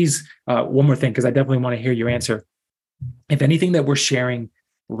 And please, one more thing, because I definitely want to hear your answer. If anything that we're sharing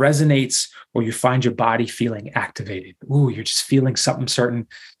resonates or you find your body feeling activated, you're just feeling something certain.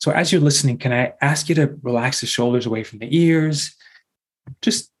 So as you're listening, can I ask you to relax the shoulders away from the ears?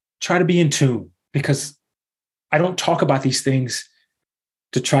 Just try to be in tune, because I don't talk about these things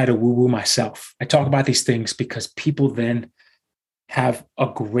to try to woo-woo myself. I talk about these things because people then have a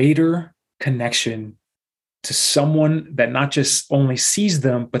greater connection to someone that not just only sees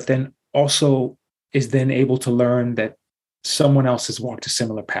them, but then also is then able to learn that someone else has walked a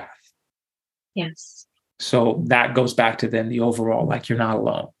similar path. Yes. So that goes back to then the overall, like, you're not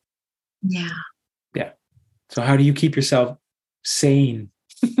alone. Yeah. Yeah. So how do you keep yourself sane,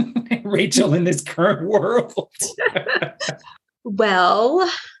 Rachel, in this current world?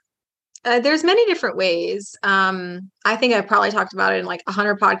 Well, there's many different ways. I think I've probably talked about it in like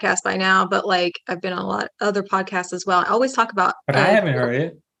 100 podcasts by now, but like I've been on a lot of other podcasts as well. I always talk about. But I haven't heard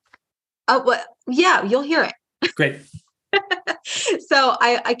it. Oh, well, yeah, you'll hear it. Great. So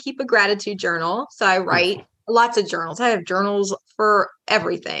I keep a gratitude journal. So I write lots of journals. I have journals for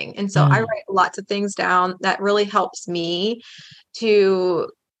everything. And so I write lots of things down that really helps me to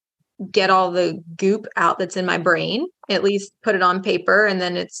get all the goop out that's in my brain, at least put it on paper, and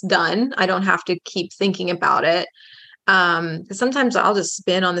then it's done. I don't have to keep thinking about it. 'Cause sometimes I'll just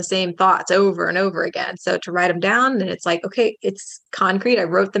spin on the same thoughts over and over again. So to write them down, then it's like, okay, it's concrete. I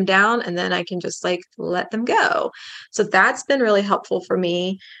wrote them down and then I can just like let them go. So that's been really helpful for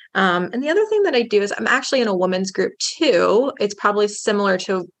me. And the other thing that I do is I'm actually in a women's group too. It's probably similar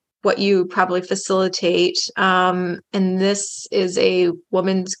to what you probably facilitate. And this is a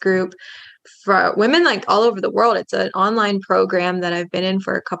women's group for women like all over the world. It's an online program that I've been in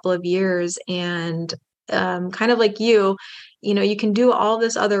for a couple of years, and kind of like you can do all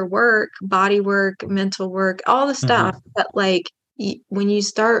this other work, body work, mental work, all the stuff. But like when you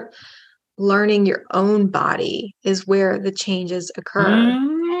start learning your own body is where the changes occur.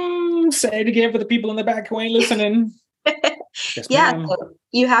 Say it again for the people in the back who ain't listening. Yes, yeah. So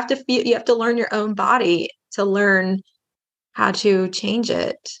you have to learn your own body to learn how to change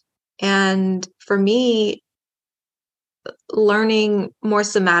it. And for me, learning more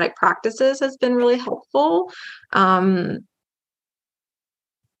somatic practices has been really helpful. And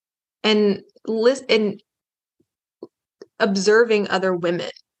observing other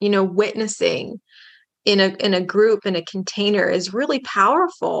women, witnessing in a group, in a container is really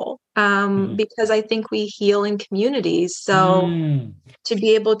powerful, because I think we heal in communities. So to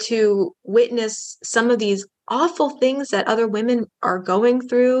be able to witness some of these awful things that other women are going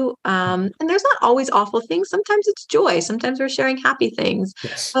through, and there's not always awful things. Sometimes it's joy. Sometimes we're sharing happy things.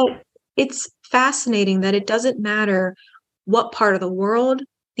 Yes. But it's fascinating that it doesn't matter what part of the world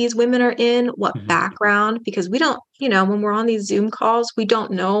these women are in, what background, because we don't, when we're on these Zoom calls, we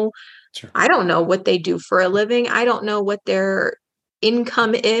don't know. Sure. I don't know what they do for a living. I don't know what their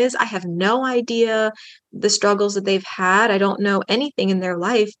income is. I have no idea the struggles that they've had. I don't know anything in their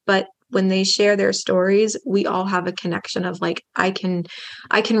life, but when they share their stories, we all have a connection of like, I can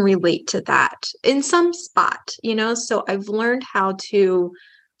relate to that in some spot, so I've learned how to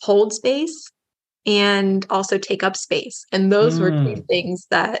hold space and also take up space. And those were two things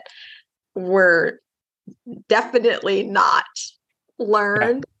that were definitely not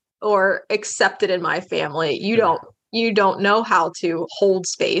learned or accepted in my family. You don't know how to hold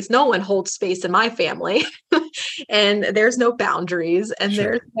space. No one holds space in my family. And there's no boundaries, and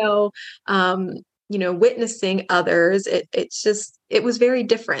there's no witnessing others. It was very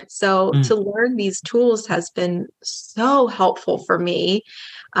different. So to learn these tools has been so helpful for me.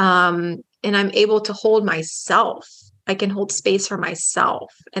 And I'm able to hold myself. I can hold space for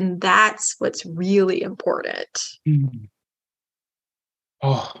myself. And that's what's really important.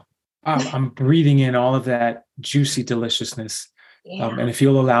 Oh, I'm breathing in all of that juicy deliciousness. Yeah. And if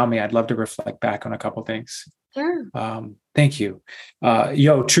you'll allow me, I'd love to reflect back on a couple things. Sure. Thank you.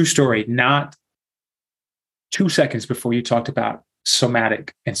 True story, not 2 seconds before you talked about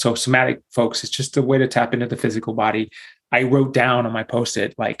somatic. And so somatic, folks, is just a way to tap into the physical body. I wrote down on my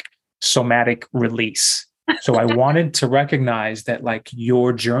Post-it, like, somatic release. So I wanted to recognize that, like,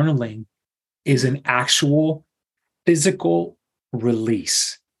 your journaling is an actual physical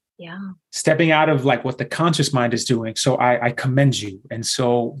release. Yeah. Stepping out of like what the conscious mind is doing. So I commend you. And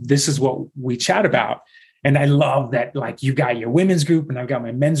so this is what we chat about. And I love that, like, you got your women's group and I've got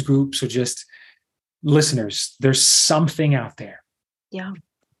my men's group. So just listeners, there's something out there. Yeah.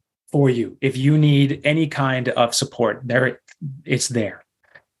 For you. If you need any kind of support, it's there.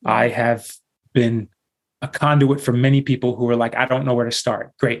 Yeah. I have been a conduit for many people who are like, I don't know where to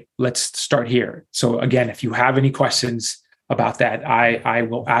start. Great. Let's start here. So again, if you have any questions about that, I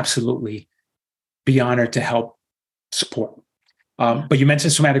will absolutely be honored to help support. But you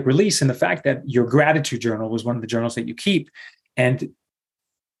mentioned somatic release and the fact that your gratitude journal was one of the journals that you keep. And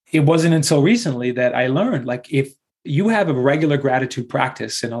it wasn't until recently that I learned, like, if you have a regular gratitude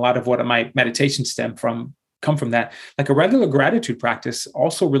practice, and a lot of what my meditation come from that, like, a regular gratitude practice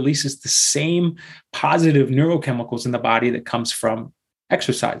also releases the same positive neurochemicals in the body that comes from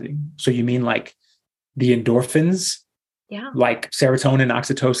exercising. So you mean like the endorphins, like serotonin,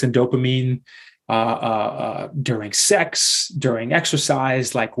 oxytocin, dopamine, during sex, during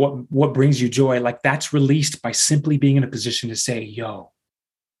exercise, like what brings you joy, like, that's released by simply being in a position to say, yo,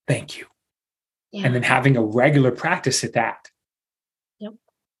 thank you. Yeah. And then having a regular practice at that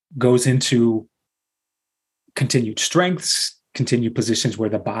goes into continued strengths, continued positions where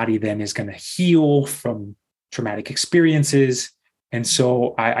the body then is going to heal from traumatic experiences. And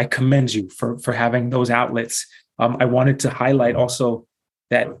so I commend you for having those outlets. I wanted to highlight also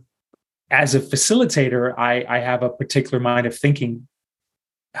that as a facilitator, I have a particular mind of thinking.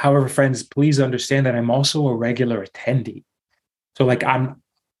 However, friends, please understand that I'm also a regular attendee. So, like,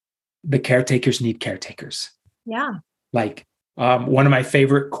 the caretakers need caretakers. Yeah. Like, one of my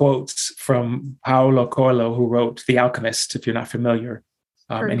favorite quotes from Paulo Coelho, who wrote The Alchemist, if you're not familiar.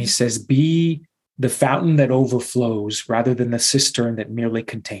 And he says, be the fountain that overflows rather than the cistern that merely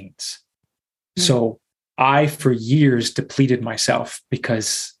contains. Mm-hmm. So I, for years, depleted myself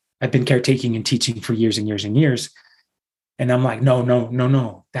because I've been caretaking and teaching for years and years and years. And I'm like,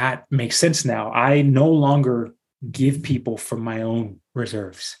 no, that makes sense now. I no longer give people from my own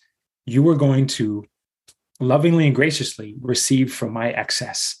reserves. You are going to lovingly and graciously receive from my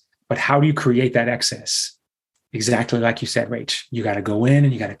excess. But how do you create that excess? Exactly like you said, Rach. You got to go in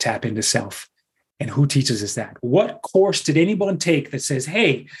and you got to tap into self. And who teaches us that? What course did anyone take that says,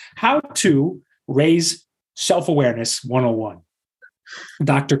 hey, how to raise self-awareness 101?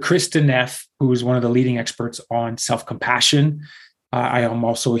 Dr. Kristen F., who is one of the leading experts on self-compassion, I am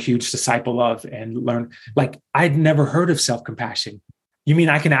also a huge disciple of and learn, like, I'd never heard of self-compassion. You mean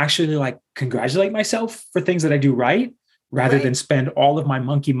I can actually, like, congratulate myself for things that I do right rather than spend all of my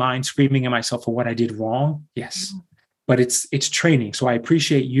monkey mind screaming at myself for what I did wrong? Yes. But it's training. So I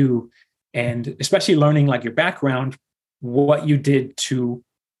appreciate you, and especially learning, like, your background, what you did to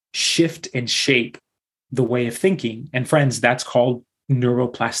shift and shape the way of thinking. And friends, that's called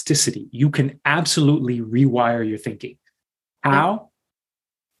neuroplasticity. You can absolutely rewire your thinking. How?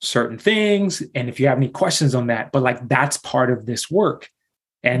 Certain things. And if you have any questions on that, but, like, that's part of this work.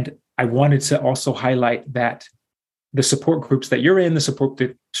 And I wanted to also highlight that the support groups that you're in, the support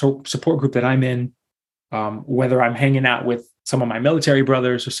group that I'm in, whether I'm hanging out with some of my military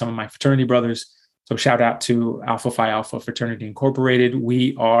brothers or some of my fraternity brothers. So shout out to Alpha Phi Alpha Fraternity Incorporated.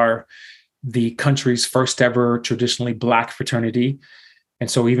 We are the country's first ever traditionally Black fraternity. And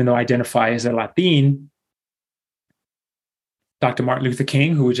so even though I identify as a Latin, Dr. Martin Luther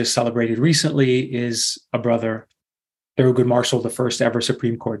King, who we just celebrated recently, is a brother. Thurgood Marshall, the first ever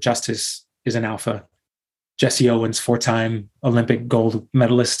Supreme Court justice, is an Alpha. Jesse Owens, 4-time Olympic gold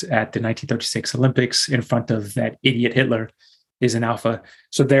medalist at the 1936 Olympics in front of that idiot Hitler, is an Alpha.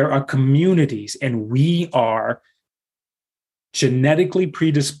 So there are communities, and we are genetically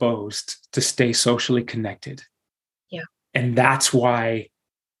predisposed to stay socially connected. Yeah. And that's why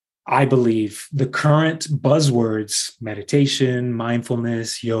I believe the current buzzwords, meditation,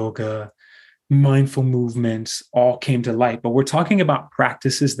 mindfulness, yoga, mindful movements, all came to light. But we're talking about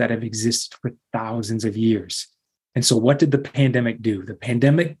practices that have existed for thousands of years. And so what did the pandemic do? The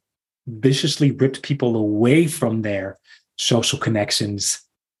pandemic viciously ripped people away from their social connections,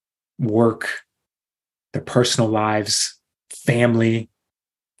 work, their personal lives, family.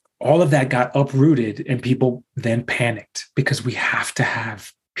 All of that got uprooted, and people then panicked because we have to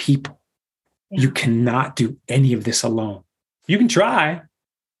have people. Yeah. You cannot do any of this alone. You can try.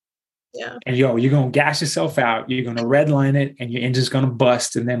 Yeah. And you're going to gas yourself out. You're going to redline it and your engine's going to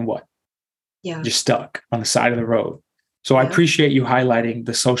bust. And then what? Yeah. You're stuck on the side of the road. So I appreciate you highlighting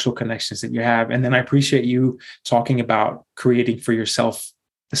the social connections that you have. And then I appreciate you talking about creating for yourself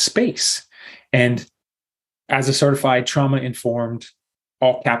the space. And as a certified trauma-informed,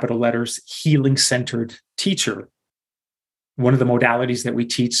 all capital letters, healing-centered teacher, one of the modalities that we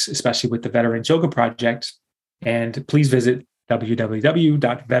teach, especially with the Veterans Yoga Project, and please visit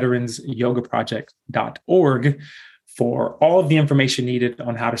www.veteransyogaproject.org for all of the information needed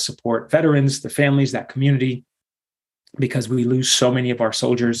on how to support veterans, their families, that community, because we lose so many of our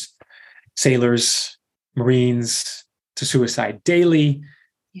soldiers, sailors, Marines to suicide daily.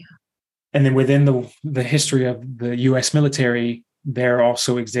 Yeah. And then within the history of the US military, there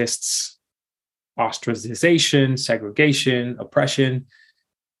also exists ostracization, segregation, oppression.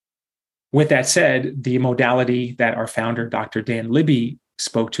 With that said, the modality that our founder, Dr. Dan Libby,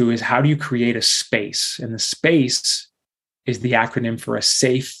 spoke to is how do you create a space? And the space is the acronym for a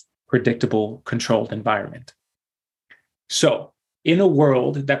safe, predictable, controlled environment. So in a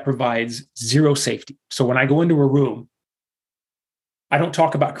world that provides zero safety, so when I go into a room, I don't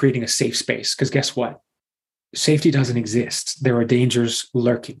talk about creating a safe space because guess what? Safety doesn't exist. There are dangers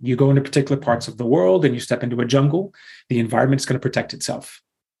lurking. You go into particular parts of the world and you step into a jungle, the environment's going to protect itself.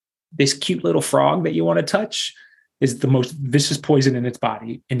 This cute little frog that you want to touch is the most vicious poison in its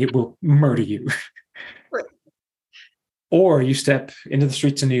body, and it will murder you. Right. Or you step into the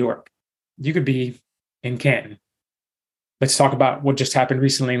streets of New York. You could be in Canton. Let's talk about what just happened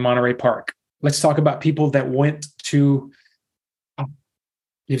recently in Monterey Park. Let's talk about people that went to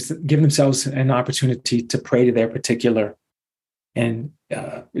give themselves an opportunity to pray to their particular and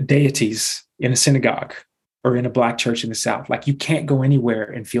deities in a synagogue or in a Black church in the South. Like you can't go anywhere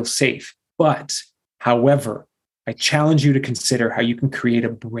and feel safe. But however, I challenge you to consider how you can create a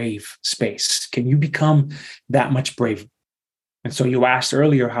brave space. Can you become that much braver? And so you asked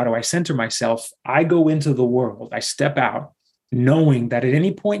earlier, how do I center myself? I go into the world, I step out, knowing that at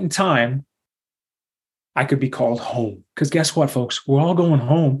any point in time, I could be called home. Because guess what, folks? We're all going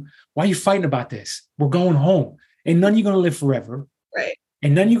home. Why are you fighting about this? We're going home. And none of you are going to live forever. Right.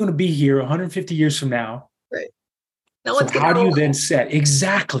 And none of you are going to be here 150 years from now. Right. No So one's how do you then set?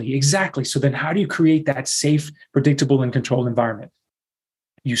 Exactly. So then how do you create that safe, predictable, and controlled environment?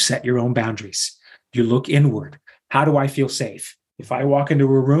 You set your own boundaries. You look inward. How do I feel safe? If I walk into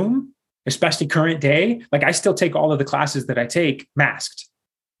a room, especially current day, like I still take all of the classes that I take masked.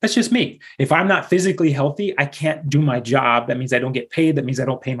 That's just me. If I'm not physically healthy, I can't do my job. That means I don't get paid. That means I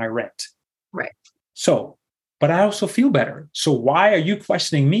don't pay my rent. Right. So, but I also feel better. So why are you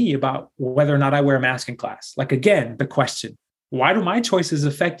questioning me about whether or not I wear a mask in class? Like, again, the question, why do my choices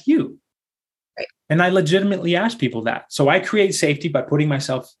affect you? Right. And I legitimately ask people that. So I create safety by putting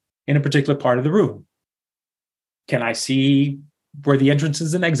myself in a particular part of the room. Can I see where the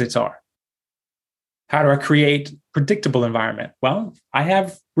entrances and exits are? How do I create predictable environment? Well, I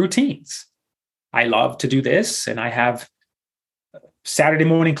have routines. I love to do this, and I have Saturday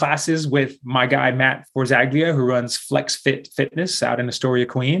morning classes with my guy, Matt Forzaglia, who runs Flex Fit Fitness out in Astoria,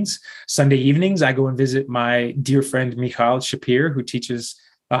 Queens. Sunday evenings, I go and visit my dear friend, Michal Shapir, who teaches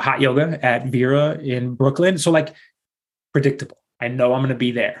hot yoga at Vera in Brooklyn. So like predictable. I know I'm going to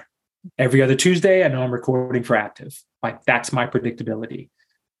be there. Every other Tuesday, I know I'm recording for Active. Like that's my predictability.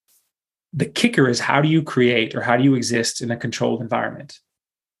 The kicker is how do you create or how do you exist in a controlled environment?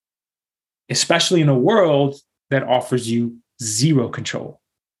 Especially in a world that offers you zero control.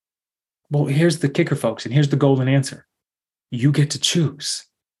 Well, here's the kicker, folks, and here's the golden answer. You get to choose.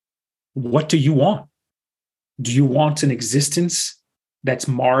 What do you want? Do you want an existence that's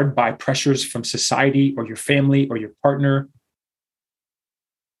marred by pressures from society or your family or your partner?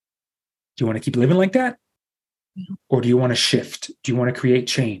 Do you want to keep living like that? Or do you want to shift? Do you want to create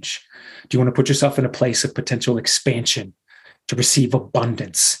change? Do you want to put yourself in a place of potential expansion to receive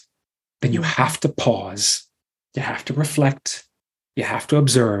abundance? Then you have to pause. You have to reflect. You have to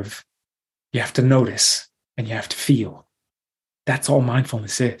observe. You have to notice. And you have to feel. That's all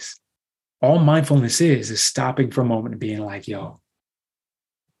mindfulness is. All mindfulness is stopping for a moment and being like, yo,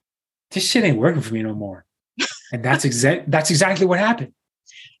 this shit ain't working for me no more. And that's exactly what happened.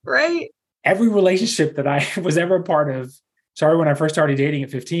 Right. Every relationship that I was ever a part of, when I first started dating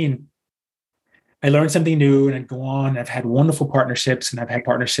at 15, I learned something new and I'd go on. I've had wonderful partnerships, and I've had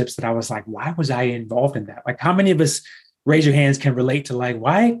partnerships that I was like, why was I involved in that? Like, how many of us, raise your hands, can relate to like,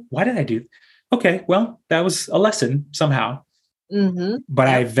 why did I do? Okay, well, that was a lesson somehow. Mm-hmm. But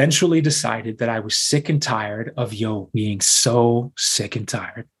I eventually decided that I was sick and tired of being so sick and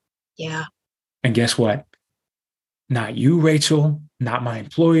tired. Yeah. And guess what? Not you, Rachel, not my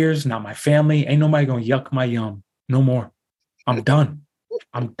employers, not my family. Ain't nobody gonna yuck my yum. No more. I'm done.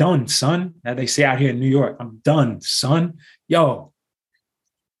 I'm done, son. As they say out here in New York, I'm done, son. Yo.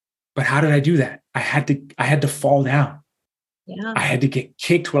 But how did I do that? I had to fall down. Yeah. I had to get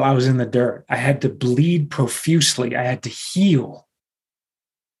kicked while I was in the dirt. I had to bleed profusely. I had to heal.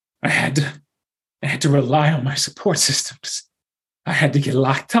 I had to rely on my support systems. I had to get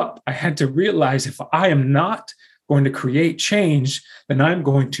locked up. I had to realize if I am not going to create change, then I'm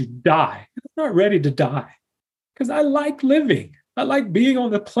going to die. I'm not ready to die because I like living. I like being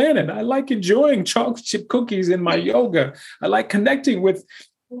on the planet. I like enjoying chocolate chip cookies in my yoga. I like connecting with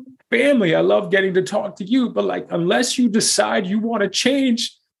family. I love getting to talk to you. But like, unless you decide you want to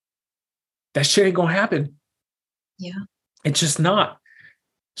change, that shit ain't gonna happen. Yeah. It's just not.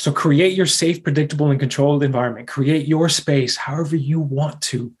 So create your safe, predictable, and controlled environment. Create your space however you want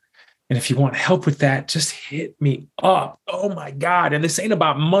to. And if you want help with that, just hit me up. Oh my God. And this ain't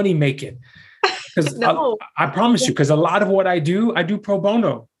about money making. Because No. I promise you, because a lot of what I do pro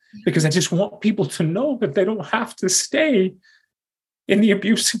bono, because I just want people to know that they don't have to stay in the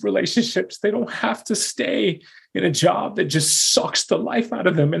abusive relationships. They don't have to stay in a job that just sucks the life out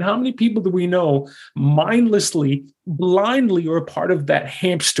of them. And how many people do we know mindlessly, blindly are a part of that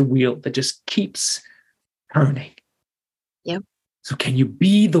hamster wheel that just keeps turning? Yep. So can you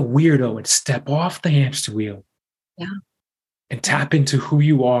be the weirdo and step off the hamster wheel? Yeah. And tap into who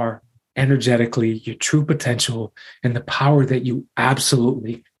you are energetically, your true potential, and the power that you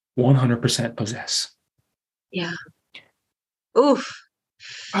absolutely 100% possess. Yeah. Oof.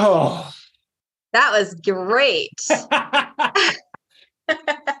 Oh. That was great.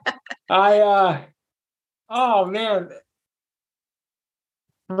 Oh man.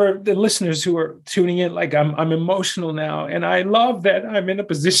 For the listeners who are tuning in, like I'm emotional now. And I love that I'm in a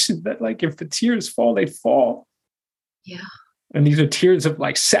position that like if the tears fall, they fall. Yeah. And these are tears of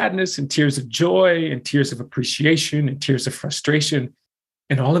like sadness and tears of joy and tears of appreciation and tears of frustration.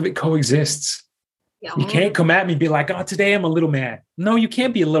 And all of it coexists. Yeah. You can't come at me and be like, oh, today I'm a little mad. No, you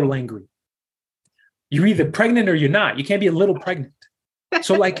can't be a little angry. You're either pregnant or you're not. You can't be a little pregnant.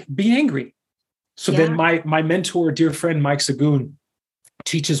 So like be angry. So then my mentor, dear friend, Mike Sagoon,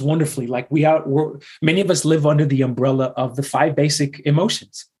 teaches wonderfully. Like many of us live under the umbrella of the 5 basic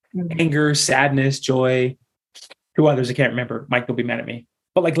emotions: anger, sadness, joy. 2 others I can't remember. Mike will be mad at me.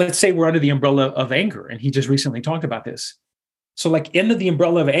 But like, let's say we're under the umbrella of anger. And he just recently talked about this. So like under the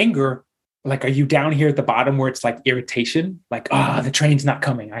umbrella of anger, like, are you down here at the bottom where it's like irritation? Like, the train's not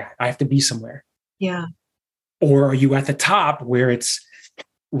coming. I have to be somewhere. Yeah. Or are you at the top where it's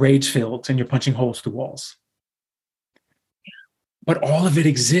rage filled and you're punching holes through walls? But all of it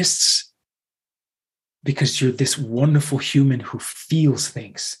exists because you're this wonderful human who feels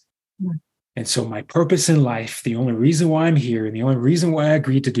things. Mm. And so my purpose in life, the only reason why I'm here and the only reason why I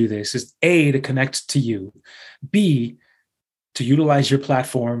agreed to do this is A, to connect to you, B, to utilize your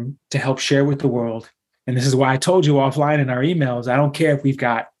platform to help share with the world. And this is why I told you offline in our emails, I don't care if we've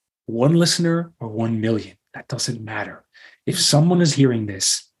got 1 listener or 1 million. That doesn't matter. If someone is hearing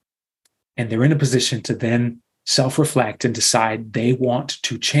this and they're in a position to then self-reflect and decide they want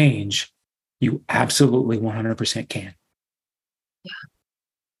to change, you absolutely 100% can. Yeah.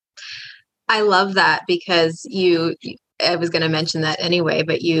 I love that because I was going to mention that anyway,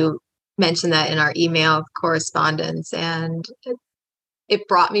 but you mentioned that in our email correspondence and it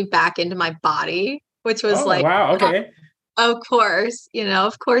brought me back into my body, which was wow. Okay. Of course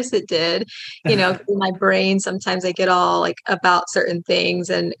it did. In my brain, sometimes I get all like about certain things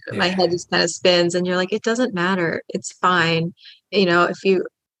and my head just kind of spins and you're like, it doesn't matter. It's fine. If you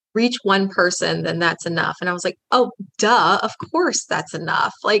reach 1 person, then that's enough. And I was like, oh, duh. Of course that's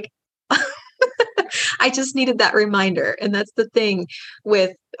enough. Like, I just needed that reminder. And that's the thing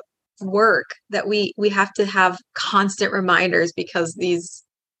with work, that we have to have constant reminders because these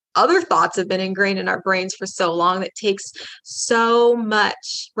other thoughts have been ingrained in our brains for so long that takes so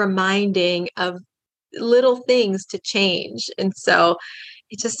much reminding of little things to change. And so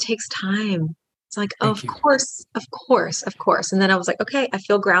it just takes time. It's like, of course. And then I was like, okay, I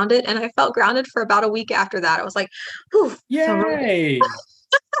feel grounded. And I felt grounded for about a week after that. I was like, whew. Yay.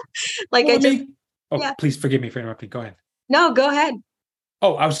 Like, please forgive me for interrupting. Go ahead. No, go ahead.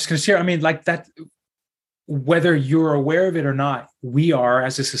 Oh, I was just going to share. I mean, like that, whether you're aware of it or not, we are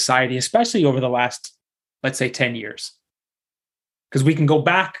as a society, especially over the last, let's say 10 years, because we can go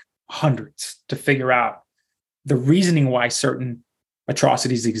back hundreds to figure out the reasoning why certain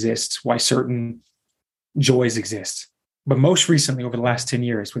atrocities exist, why certain joys exist. But most recently, over the last 10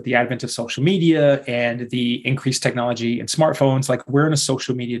 years, with the advent of social media and the increased technology and smartphones, like we're in a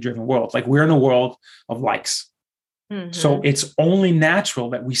social media driven world. Like we're in a world of likes. So it's only natural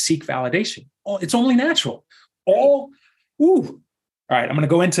that we seek validation. Oh, it's only natural. All right. I'm going to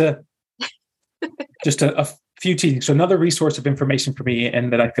go into just a few teachings. So another resource of information for me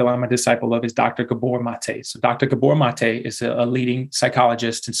and that I feel I'm a disciple of is Dr. Gabor Mate. So Dr. Gabor Mate is a leading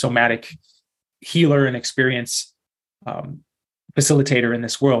psychologist and somatic healer and experience facilitator in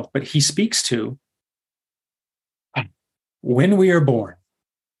this world. But he speaks to when we are born,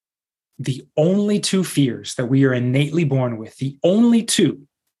 the only two fears that we are innately born with, the only two,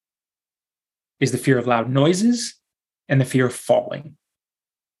 is the fear of loud noises and the fear of falling.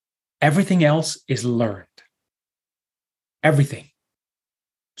 Everything else is learned. Everything.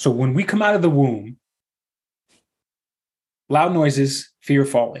 So when we come out of the womb, loud noises, fear of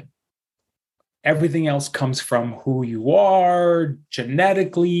falling. Everything else comes from who you are,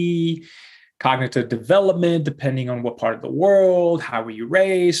 genetically, cognitive development, depending on what part of the world, how were you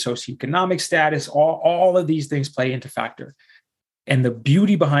raised, socioeconomic status, all of these things play into factor. And the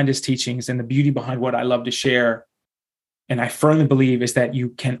beauty behind his teachings and the beauty behind what I love to share, and I firmly believe, is that you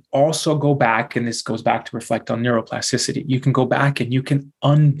can also go back, and this goes back to reflect on neuroplasticity. You can go back and you can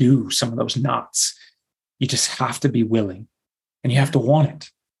undo some of those knots. You just have to be willing and you have to want it.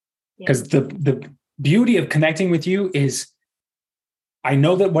 Because the beauty of connecting with you is, I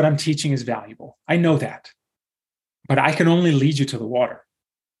know that what I'm teaching is valuable. I know that, but I can only lead you to the water.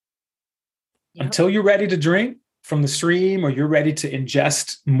 Until you're ready to drink from the stream or you're ready to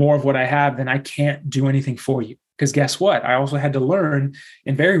ingest more of what I have, then I can't do anything for you. Because guess what? I also had to learn,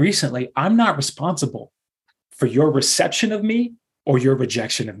 and very recently, I'm not responsible for your reception of me or your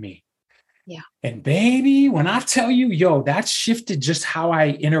rejection of me. Yeah. And baby, when I tell you, that shifted just how I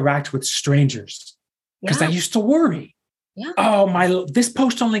interact with strangers. Because I used to worry. Yeah. Oh, this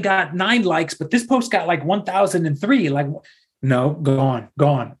post only got 9 likes, but this post got like 1,003. Like, no,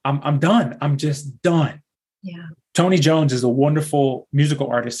 gone. I'm done. I'm just done. Yeah. Tony Jones is a wonderful musical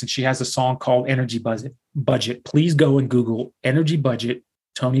artist, and she has a song called Energy Budget. Please go and Google Energy Budget,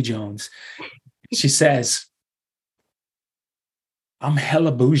 Tony Jones. She says, I'm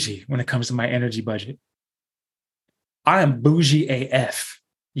hella bougie when it comes to my energy budget. I am bougie AF.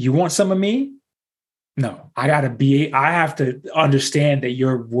 You want some of me? No, I have to understand that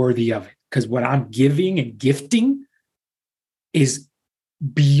you're worthy of it, because what I'm giving and gifting is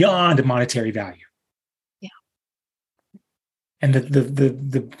beyond monetary value. Yeah. And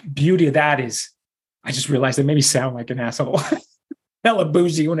the beauty of that is, I just realized I made me sound like an asshole. Hella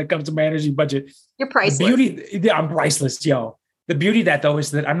bougie when it comes to my energy budget. You're priceless. I'm priceless, yo. The beauty of that, though,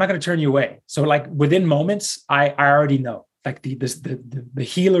 is that I'm not going to turn you away. So like within moments, I already know, like the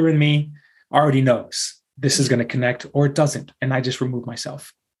healer in me already knows this is going to connect or it doesn't. And I just remove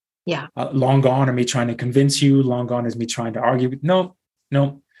myself. Yeah. Long gone are me trying to convince you. Long gone is me trying to argue. No,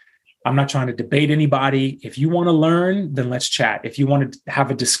 I'm not trying to debate anybody. If you want to learn, then let's chat. If you want to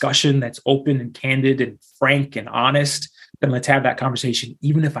have a discussion that's open and candid and frank and honest, then let's have that conversation,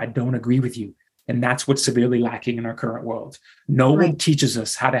 even if I don't agree with you. And that's what's severely lacking in our current world. No one teaches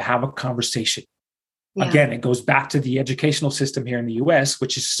us how to have a conversation. Yeah. Again, it goes back to the educational system here in the US,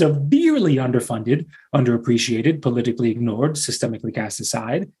 which is severely underfunded, underappreciated, politically ignored, systemically cast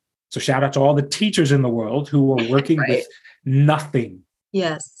aside. So shout out to all the teachers in the world who are working with nothing.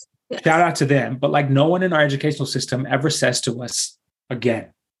 Yes. Shout out to them. But like, no one in our educational system ever says to us,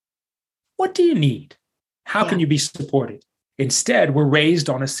 again, what do you need? How can you be supported? Instead, we're raised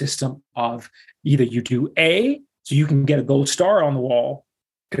on a system of either you do A, so you can get a gold star on the wall,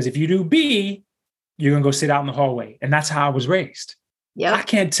 because if you do B, you're going to go sit out in the hallway. And that's how I was raised. Yeah. I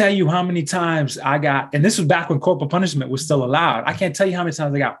can't tell you how many times I got, and this was back when corporal punishment was still allowed. I can't tell you how many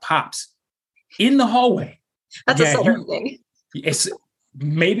times I got pops in the hallway. That's a southern thing. It's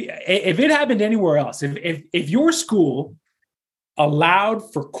maybe if it happened anywhere else, if your school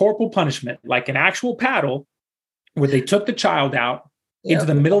allowed for corporal punishment, like an actual paddle, where they took the child out into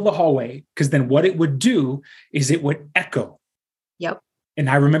the middle of the hallway, because then what it would do is it would echo. Yep. And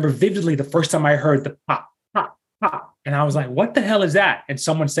I remember vividly the first time I heard the pop, pop, pop. And I was like, what the hell is that? And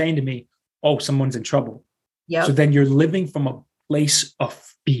someone saying to me, oh, someone's in trouble. Yeah. So then you're living from a place of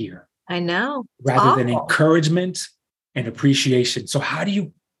fear. I know. Rather than encouragement and appreciation. So how do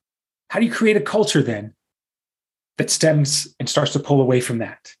you create a culture then that stems and starts to pull away from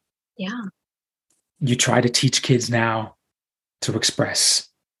that? Yeah. You try to teach kids now to express.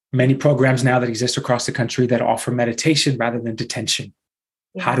 Many programs now that exist across the country that offer meditation rather than detention.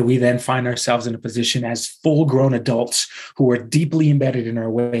 Yeah. How do we then find ourselves in a position as full-grown adults who are deeply embedded in our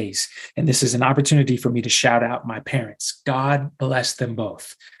ways? And this is an opportunity for me to shout out my parents. God bless them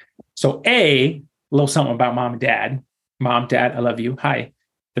both. So a little something about mom and dad. Mom, dad, I love you. Hi.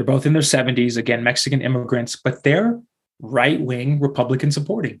 They're both in their 70s, again, Mexican immigrants, but their right-wing Republican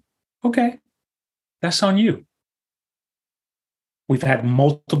supporting. Okay, that's on you. We've had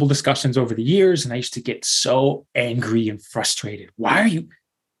multiple discussions over the years, and I used to get so angry and frustrated. Why are you?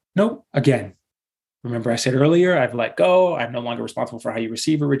 No, again, remember I said earlier, I've let go. I'm no longer responsible for how you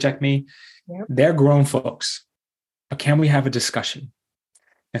receive or reject me. Yep. They're grown folks. But can we have a discussion?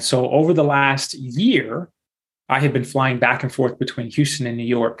 And so over the last year, I had been flying back and forth between Houston and New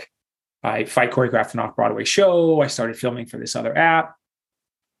York. I fight choreographed an off-Broadway show. I started filming for this other app.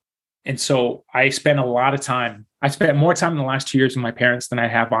 And so I spent a lot of time. I spent more time in the last 2 years with my parents than I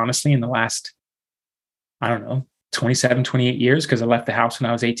have, honestly, in the last, I don't know, 27, 28 years, because I left the house when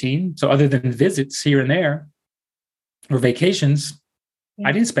I was 18. So other than visits here and there or vacations,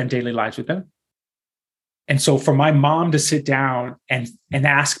 I didn't spend daily lives with them. And so for my mom to sit down and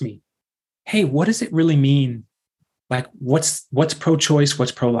ask me, hey, what does it really mean? Like, what's pro-choice?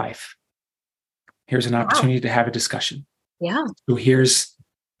 What's pro-life? Here's an opportunity to have a discussion. Yeah. So here's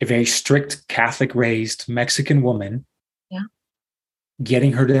a very strict Catholic raised Mexican woman,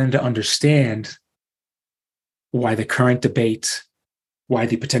 getting her then to understand why the current debate, why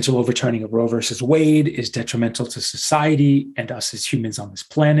the potential overturning of Roe versus Wade is detrimental to society and us as humans on this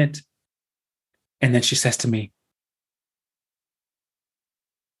planet. And then she says to me,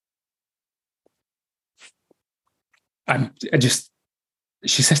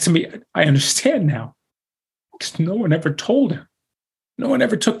 she says to me, I understand now, because no one ever told her. No one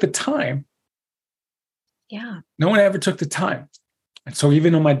ever took the time. Yeah. No one ever took the time. And so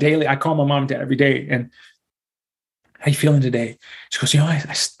even on my daily, I call my mom and dad every day, and how you feeling today? She goes,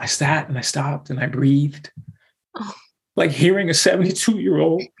 I sat and I stopped and I breathed. Oh. Like hearing a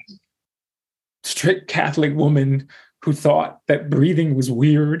 72-year-old strict Catholic woman who thought that breathing was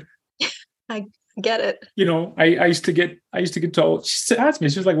weird. I get it. You know, I used to get told, she asked me,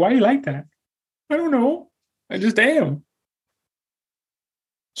 she was like, why do you like that? I don't know. I just am.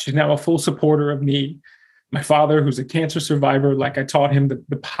 She's now a full supporter of me. My father, who's a cancer survivor, like I taught him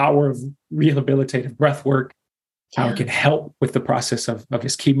the power of rehabilitative breath work, how it can help with the process of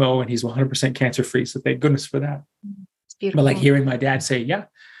his chemo, and he's 100% cancer free. So thank goodness for that. It's beautiful. But like hearing my dad say, yeah,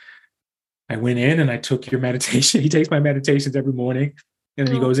 I went in and I took your meditation. He takes my meditations every morning, and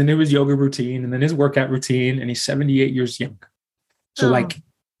then he goes into his yoga routine and then his workout routine, and he's 78 years young. So like,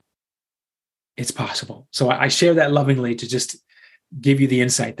 it's possible. So I share that lovingly to just give you the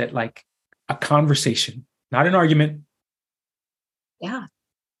insight that like a conversation, not an argument. Yeah.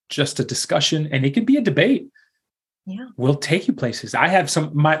 Just a discussion, and it can be a debate. Yeah. Will take you places. I have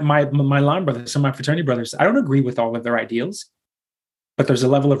some, my line brothers, some of my fraternity brothers, I don't agree with all of their ideals, but there's a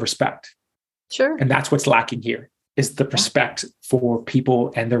level of respect. Sure. And that's what's lacking here, is the respect for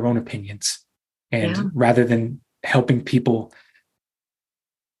people and their own opinions. And rather than helping people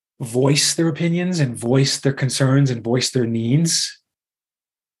voice their opinions and voice their concerns and voice their needs,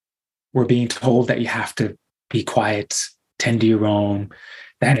 we're being told that you have to be quiet, tend to your own,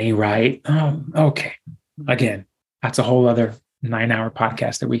 that ain't right. Okay. Again, that's a whole other 9-hour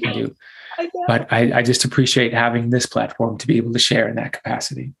podcast that we can do. But I just appreciate having this platform to be able to share in that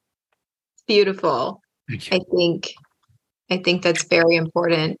capacity. Beautiful. Thank you. I think that's very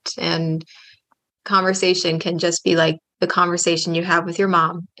important. And conversation can just be like the conversation you have with your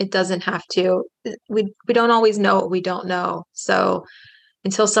mom. It doesn't have to, we don't always know what we don't know. So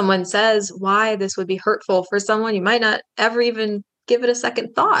until someone says why this would be hurtful for someone, you might not ever even give it a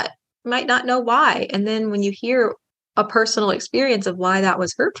second thought. You might not know why. And then when you hear a personal experience of why that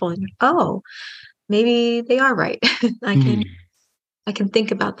was hurtful, and maybe they are right. I can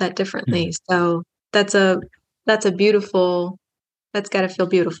think about that differently. So that's got to feel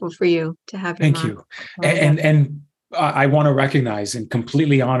beautiful for you to have your Thank mom. you. And I want to recognize and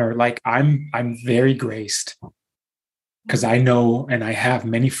completely honor, like I'm very graced, because I know, and I have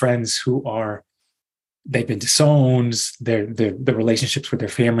many friends who they've been disowned, the relationships with their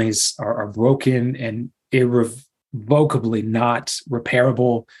families are broken and irrevocably not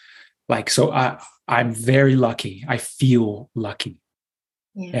repairable. Like, so I'm very lucky. I feel lucky.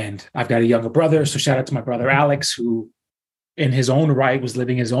 Yeah. And I've got a younger brother. So shout out to my brother, Alex, who in his own right was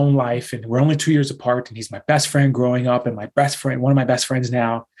living his own life. And we're only 2 years apart, and he's my best friend growing up and one of my best friends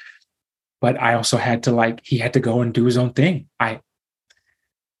now. But I also had to he had to go and do his own thing. I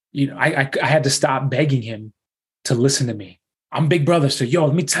had to stop begging him to listen to me. I'm big brother. So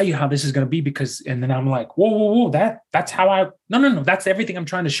let me tell you how this is going to be, and then I'm like, whoa, that's how no, that's everything I'm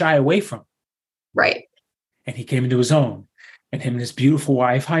trying to shy away from. Right. And he came into his own, and him and his beautiful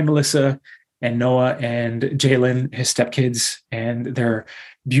wife, hi, Melissa, and Noah and Jalen, his stepkids, and their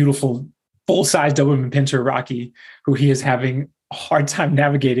beautiful full-size Doberman Pinscher, Rocky, who he is having a hard time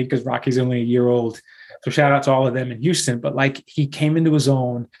navigating because Rocky's only a year old. So shout out to all of them in Houston. But like he came into his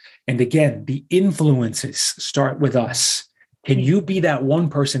own. And again, the influences start with us. Can you be that one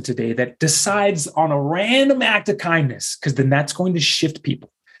person today that decides on a random act of kindness? Because then that's going to shift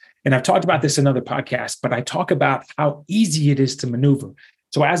people. And I've talked about this in other podcasts, but I talk about how easy it is to maneuver.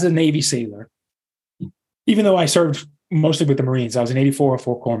 So as a Navy sailor, even though I served mostly with the Marines, I was an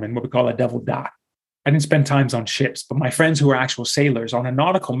 8404 corpsman, what we call a double dot. I didn't spend times on ships, but my friends who are actual sailors, on a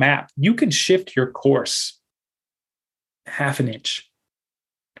nautical map, you can shift your course half an inch.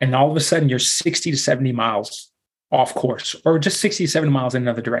 And all of a sudden, you're 60 to 70 miles off course, or just 60 to 70 miles in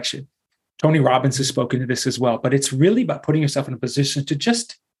another direction. Tony Robbins has spoken to this as well, but it's really about putting yourself in a position to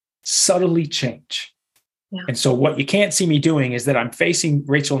just subtly change. Yeah. And so what you can't see me doing is that I'm facing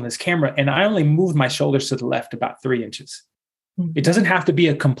Rachel in this camera, and I only moved my shoulders to the left about 3 inches. Mm-hmm. It doesn't have to be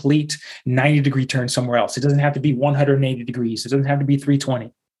a complete 90-degree turn somewhere else. It doesn't have to be 180 degrees. It doesn't have to be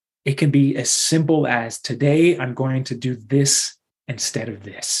 320. It can be as simple as, today I'm going to do this instead of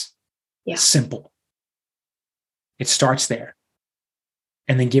this. Yeah. Simple. It starts there.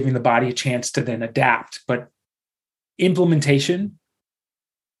 And then giving the body a chance to then adapt. But implementation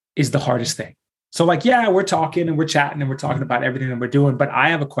is the hardest thing. So like, yeah, we're talking and we're chatting and we're talking about everything that we're doing. But I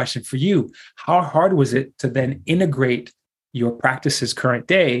have a question for you. How hard was it to then integrate your practices current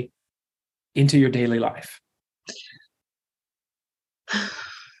day into your daily life?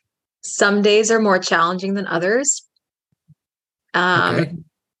 Some days are more challenging than others. Okay.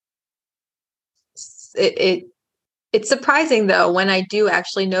 It's surprising though when I do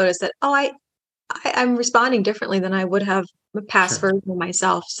actually notice that I'm responding differently than I would have a past version of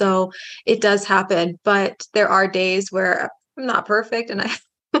myself. So it does happen, but there are days where I'm not perfect, and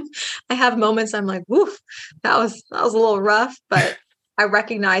I have moments I'm like, woof, that was a little rough, but I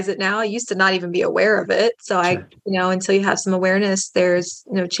recognize it now. I used to not even be aware of it. So I, until you have some awareness, there's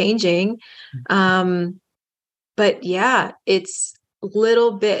no changing. But yeah, it's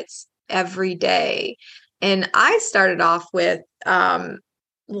little bits every day. And I started off with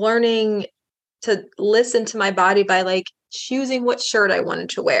learning to listen to my body by like choosing what shirt I wanted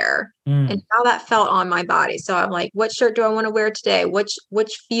to wear and how that felt on my body. So I'm like, what shirt do I want to wear today? Which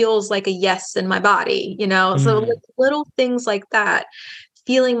feels like a yes in my body, So little things like that.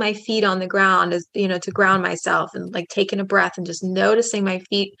 Feeling my feet on the ground is, to ground myself, and like taking a breath and just noticing my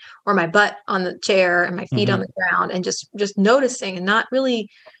feet or my butt on the chair and my feet on the ground, and just noticing, and not really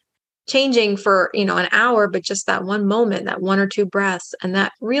changing for, an hour, but just that one moment, that 1 or 2 breaths. And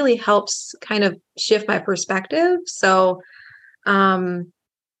that really helps kind of shift my perspective. So,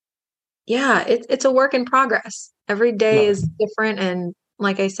 it's a work in progress. Every day is different. And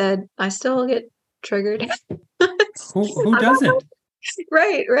like I said, I still get triggered. Who doesn't?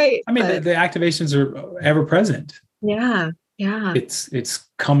 Right. I mean, the activations are ever present. Yeah. It's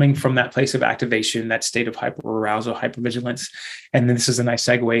coming from that place of activation, that state of hyperarousal, hypervigilance. And then this is a nice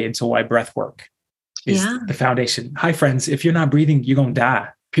segue into why breath work is the foundation. Hi, friends. If you're not breathing, you're going to die,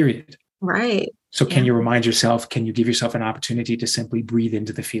 period. Right. So can you remind yourself, can you give yourself an opportunity to simply breathe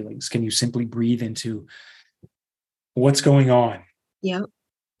into the feelings? Can you simply breathe into what's going on? Yeah.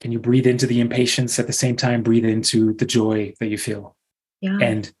 Can you breathe into the impatience at the same time, breathe into the joy that you feel? Yeah.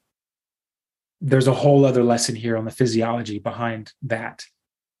 And there's a whole other lesson here on the physiology behind that.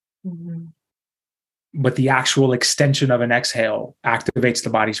 Mm-hmm. But the actual extension of an exhale activates the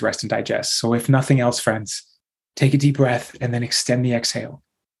body's rest and digest. So if nothing else, friends, take a deep breath and then extend the exhale.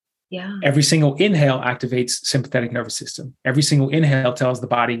 Yeah. Every single inhale activates sympathetic nervous system. Every single inhale tells the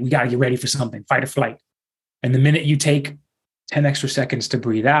body, we got to get ready for something, fight or flight. And the minute you take 10 extra seconds to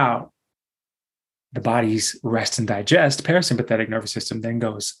breathe out, the body's rest and digest, parasympathetic nervous system then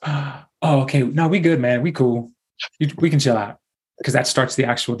goes, oh, okay, no, we good, man. We cool. We can chill out. Because that starts the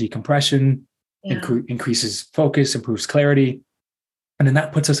actual decompression, increases focus, improves clarity. And then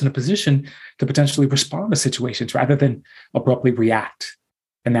that puts us in a position to potentially respond to situations rather than abruptly react.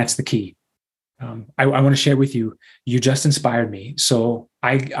 And that's the key. I want to share with you, you just inspired me. So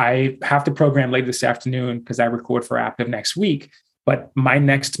I have to program later this afternoon because I record for Active next week. But my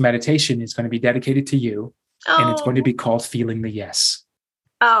next meditation is going to be dedicated to you. And it's going to be called Feeling the Yes.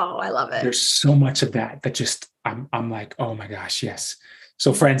 Oh, I love it. There's so much of that just, I'm like, oh my gosh, yes.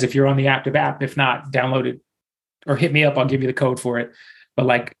 So friends, if you're on the Active app, if not, download it or hit me up. I'll give you the code for it. But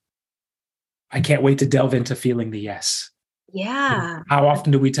like, I can't wait to delve into feeling the yes. Yeah. How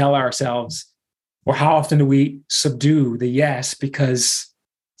often do we tell ourselves, or how often do we subdue the yes because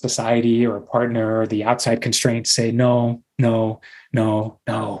society or a partner or the outside constraints say, no. Can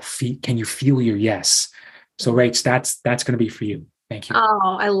you feel your yes? So Rach, that's going to be for you. Thank you.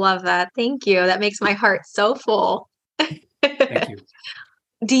 Oh, I love that. Thank you. That makes my heart so full. Thank you.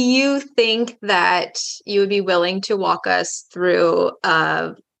 Do you think that you would be willing to walk us through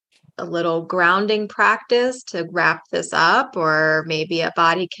a little grounding practice to wrap this up, or maybe a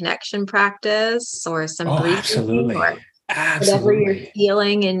body connection practice, or some Oh, breathing, absolutely. or whatever you're Absolutely.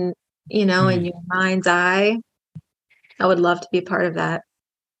 feeling in, in your mind's eye? I would love to be a part of that.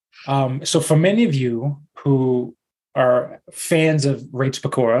 So for many of you who are fans of Rach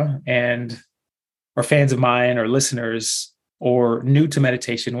Pekora and are fans of mine or listeners or new to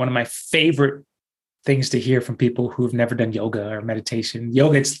meditation, one of my favorite things to hear from people who've never done yoga or meditation.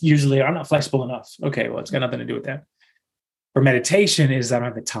 Yoga, it's usually, I'm not flexible enough. Okay, well, it's got nothing to do with that. For meditation is I don't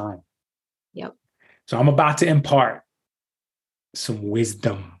have the time. Yep. So I'm about to impart some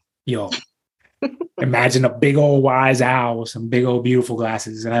wisdom. Yo, imagine a big old wise owl with some big old beautiful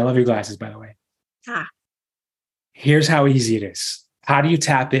glasses. And I love your glasses, by the way. Ah. Here's how easy it is. How do you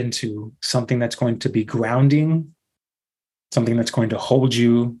tap into something that's going to be grounding, something that's going to hold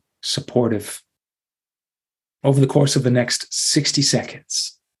you supportive over the course of the next 60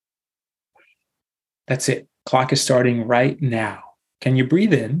 seconds? That's it. Clock is starting right now. Can you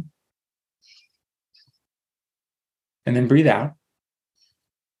breathe in and then breathe out?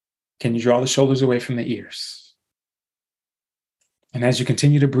 Can you draw the shoulders away from the ears? And as you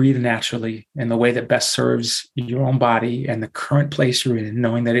continue to breathe naturally in the way that best serves your own body and the current place you're in,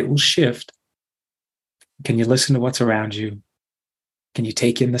 knowing that it will shift, can you listen to what's around you? Can you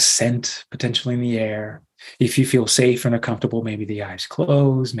take in the scent potentially in the air? If you feel safe and are comfortable, maybe the eyes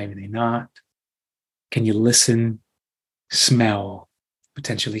close, maybe they not. Can you listen, smell,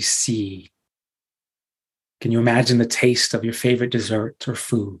 potentially see? Can you imagine the taste of your favorite dessert or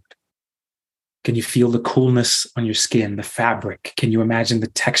food? Can you feel the coolness on your skin, the fabric? Can you imagine the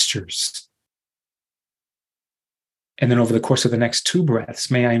textures? And then over the course of the next 2 breaths,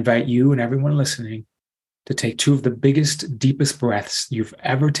 may I invite you and everyone listening to take 2 of the biggest, deepest breaths you've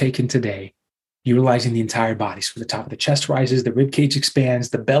ever taken today, utilizing the entire body. So the top of the chest rises, the rib cage expands,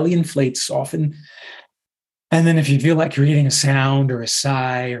 the belly inflates, soften. And then if you feel like creating a sound or a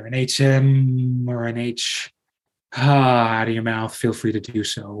sigh or an HM or an H out of your mouth, feel free to do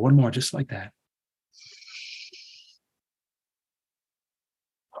so. One more, just like that.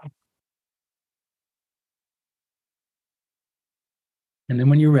 And then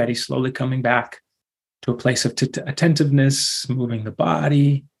when you're ready, slowly coming back to a place of attentiveness, moving the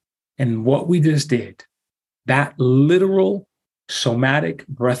body. And what we just did, that literal somatic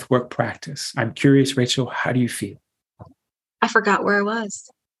breathwork practice. I'm curious, Rachel, how do you feel? I forgot where I was.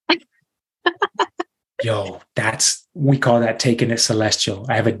 Yo, we call that taking it celestial.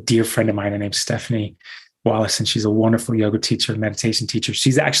 I have a dear friend of mine, her name's Stephanie Wallace, and she's a wonderful yoga teacher, meditation teacher.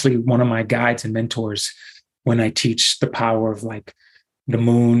 She's actually one of my guides and mentors when I teach the power of like the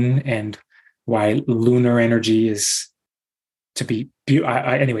moon and why lunar energy is to be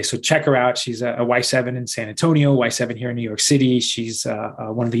anyway. So check her out. She's a Y7 in San Antonio, Y7 here in New York City. She's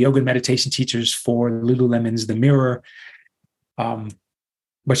one of the yoga and meditation teachers for Lululemon's The Mirror. But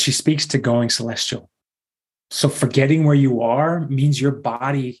she speaks to going celestial. So forgetting where you are means your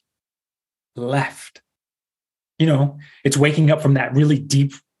body left. It's waking up from that really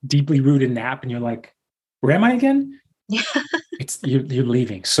deeply rooted nap, and you're like, where am I again? Yeah. You're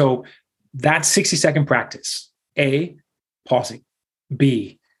leaving. So that 60-second practice, A, pausing,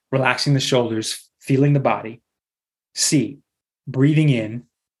 B, relaxing the shoulders, feeling the body, C, breathing in,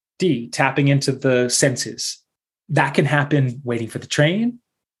 D, tapping into the senses. That can happen waiting for the train.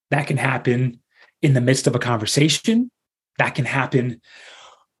 That can happen in the midst of a conversation. That can happen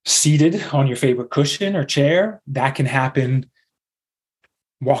seated on your favorite cushion or chair. That can happen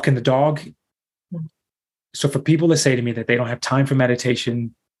walking the dog. So for people that say to me that they don't have time for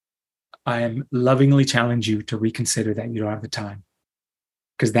meditation, I am lovingly challenge you to reconsider that you don't have the time,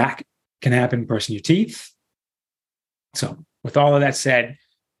 because that can happen brushing your teeth. So with all of that said,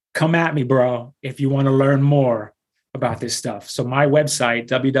 come at me, bro, if you want to learn more about this stuff. So my website,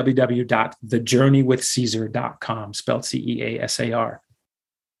 www.thejourneywithceasar.com, spelled CEASAR,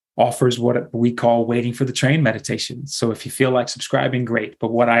 offers what we call waiting for the train meditation. So if you feel like subscribing, great.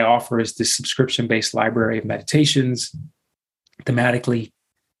 But what I offer is this subscription-based library of meditations, thematically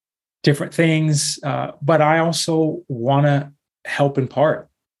different things. But I also want to help impart.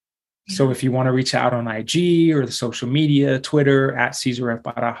 So if you want to reach out on IG or the social media, Twitter, at Ceasar F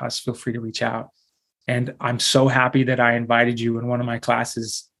Barajas, feel free to reach out. And I'm so happy that I invited you in one of my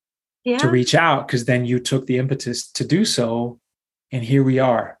classes to reach out, because then you took the impetus to do so. And here we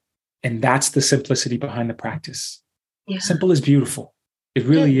are. And that's the simplicity behind the practice. Yeah. Simple is beautiful. It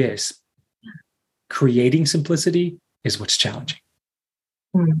really is. Creating simplicity is what's challenging.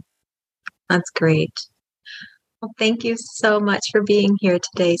 That's great. Well, thank you so much for being here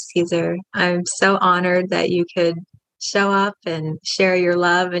today, Ceasar. I'm so honored that you could show up and share your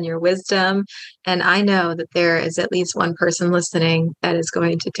love and your wisdom. And I know that there is at least one person listening that is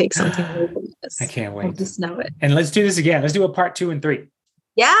going to take something away from I this. can't I wait. just know it. And let's do this again. Let's do a part 2 and 3.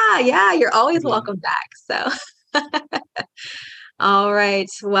 Yeah, you're always welcome back. So, all right.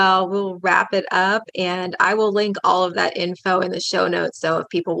 Well, we'll wrap it up and I will link all of that info in the show notes. So if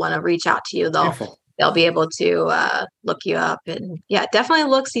people want to reach out to you, they'll be able to look you up. And yeah, definitely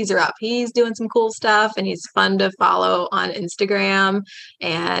look Ceasar up. He's doing some cool stuff and he's fun to follow on Instagram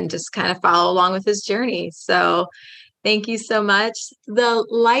and just kind of follow along with his journey. So thank you so much. The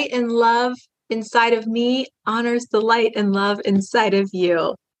light and love inside of me honors the light and love inside of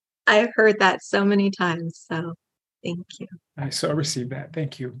you. I've heard that so many times. So thank you. I so received that.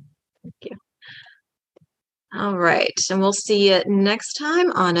 Thank you. Thank you. All right. And we'll see you next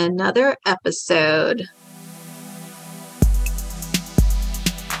time on another episode.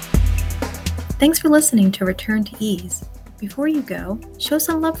 Thanks for listening to Return to Ease. Before you go, show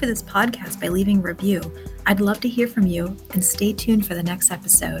some love for this podcast by leaving a review. I'd love to hear from you and stay tuned for the next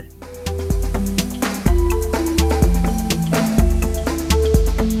episode.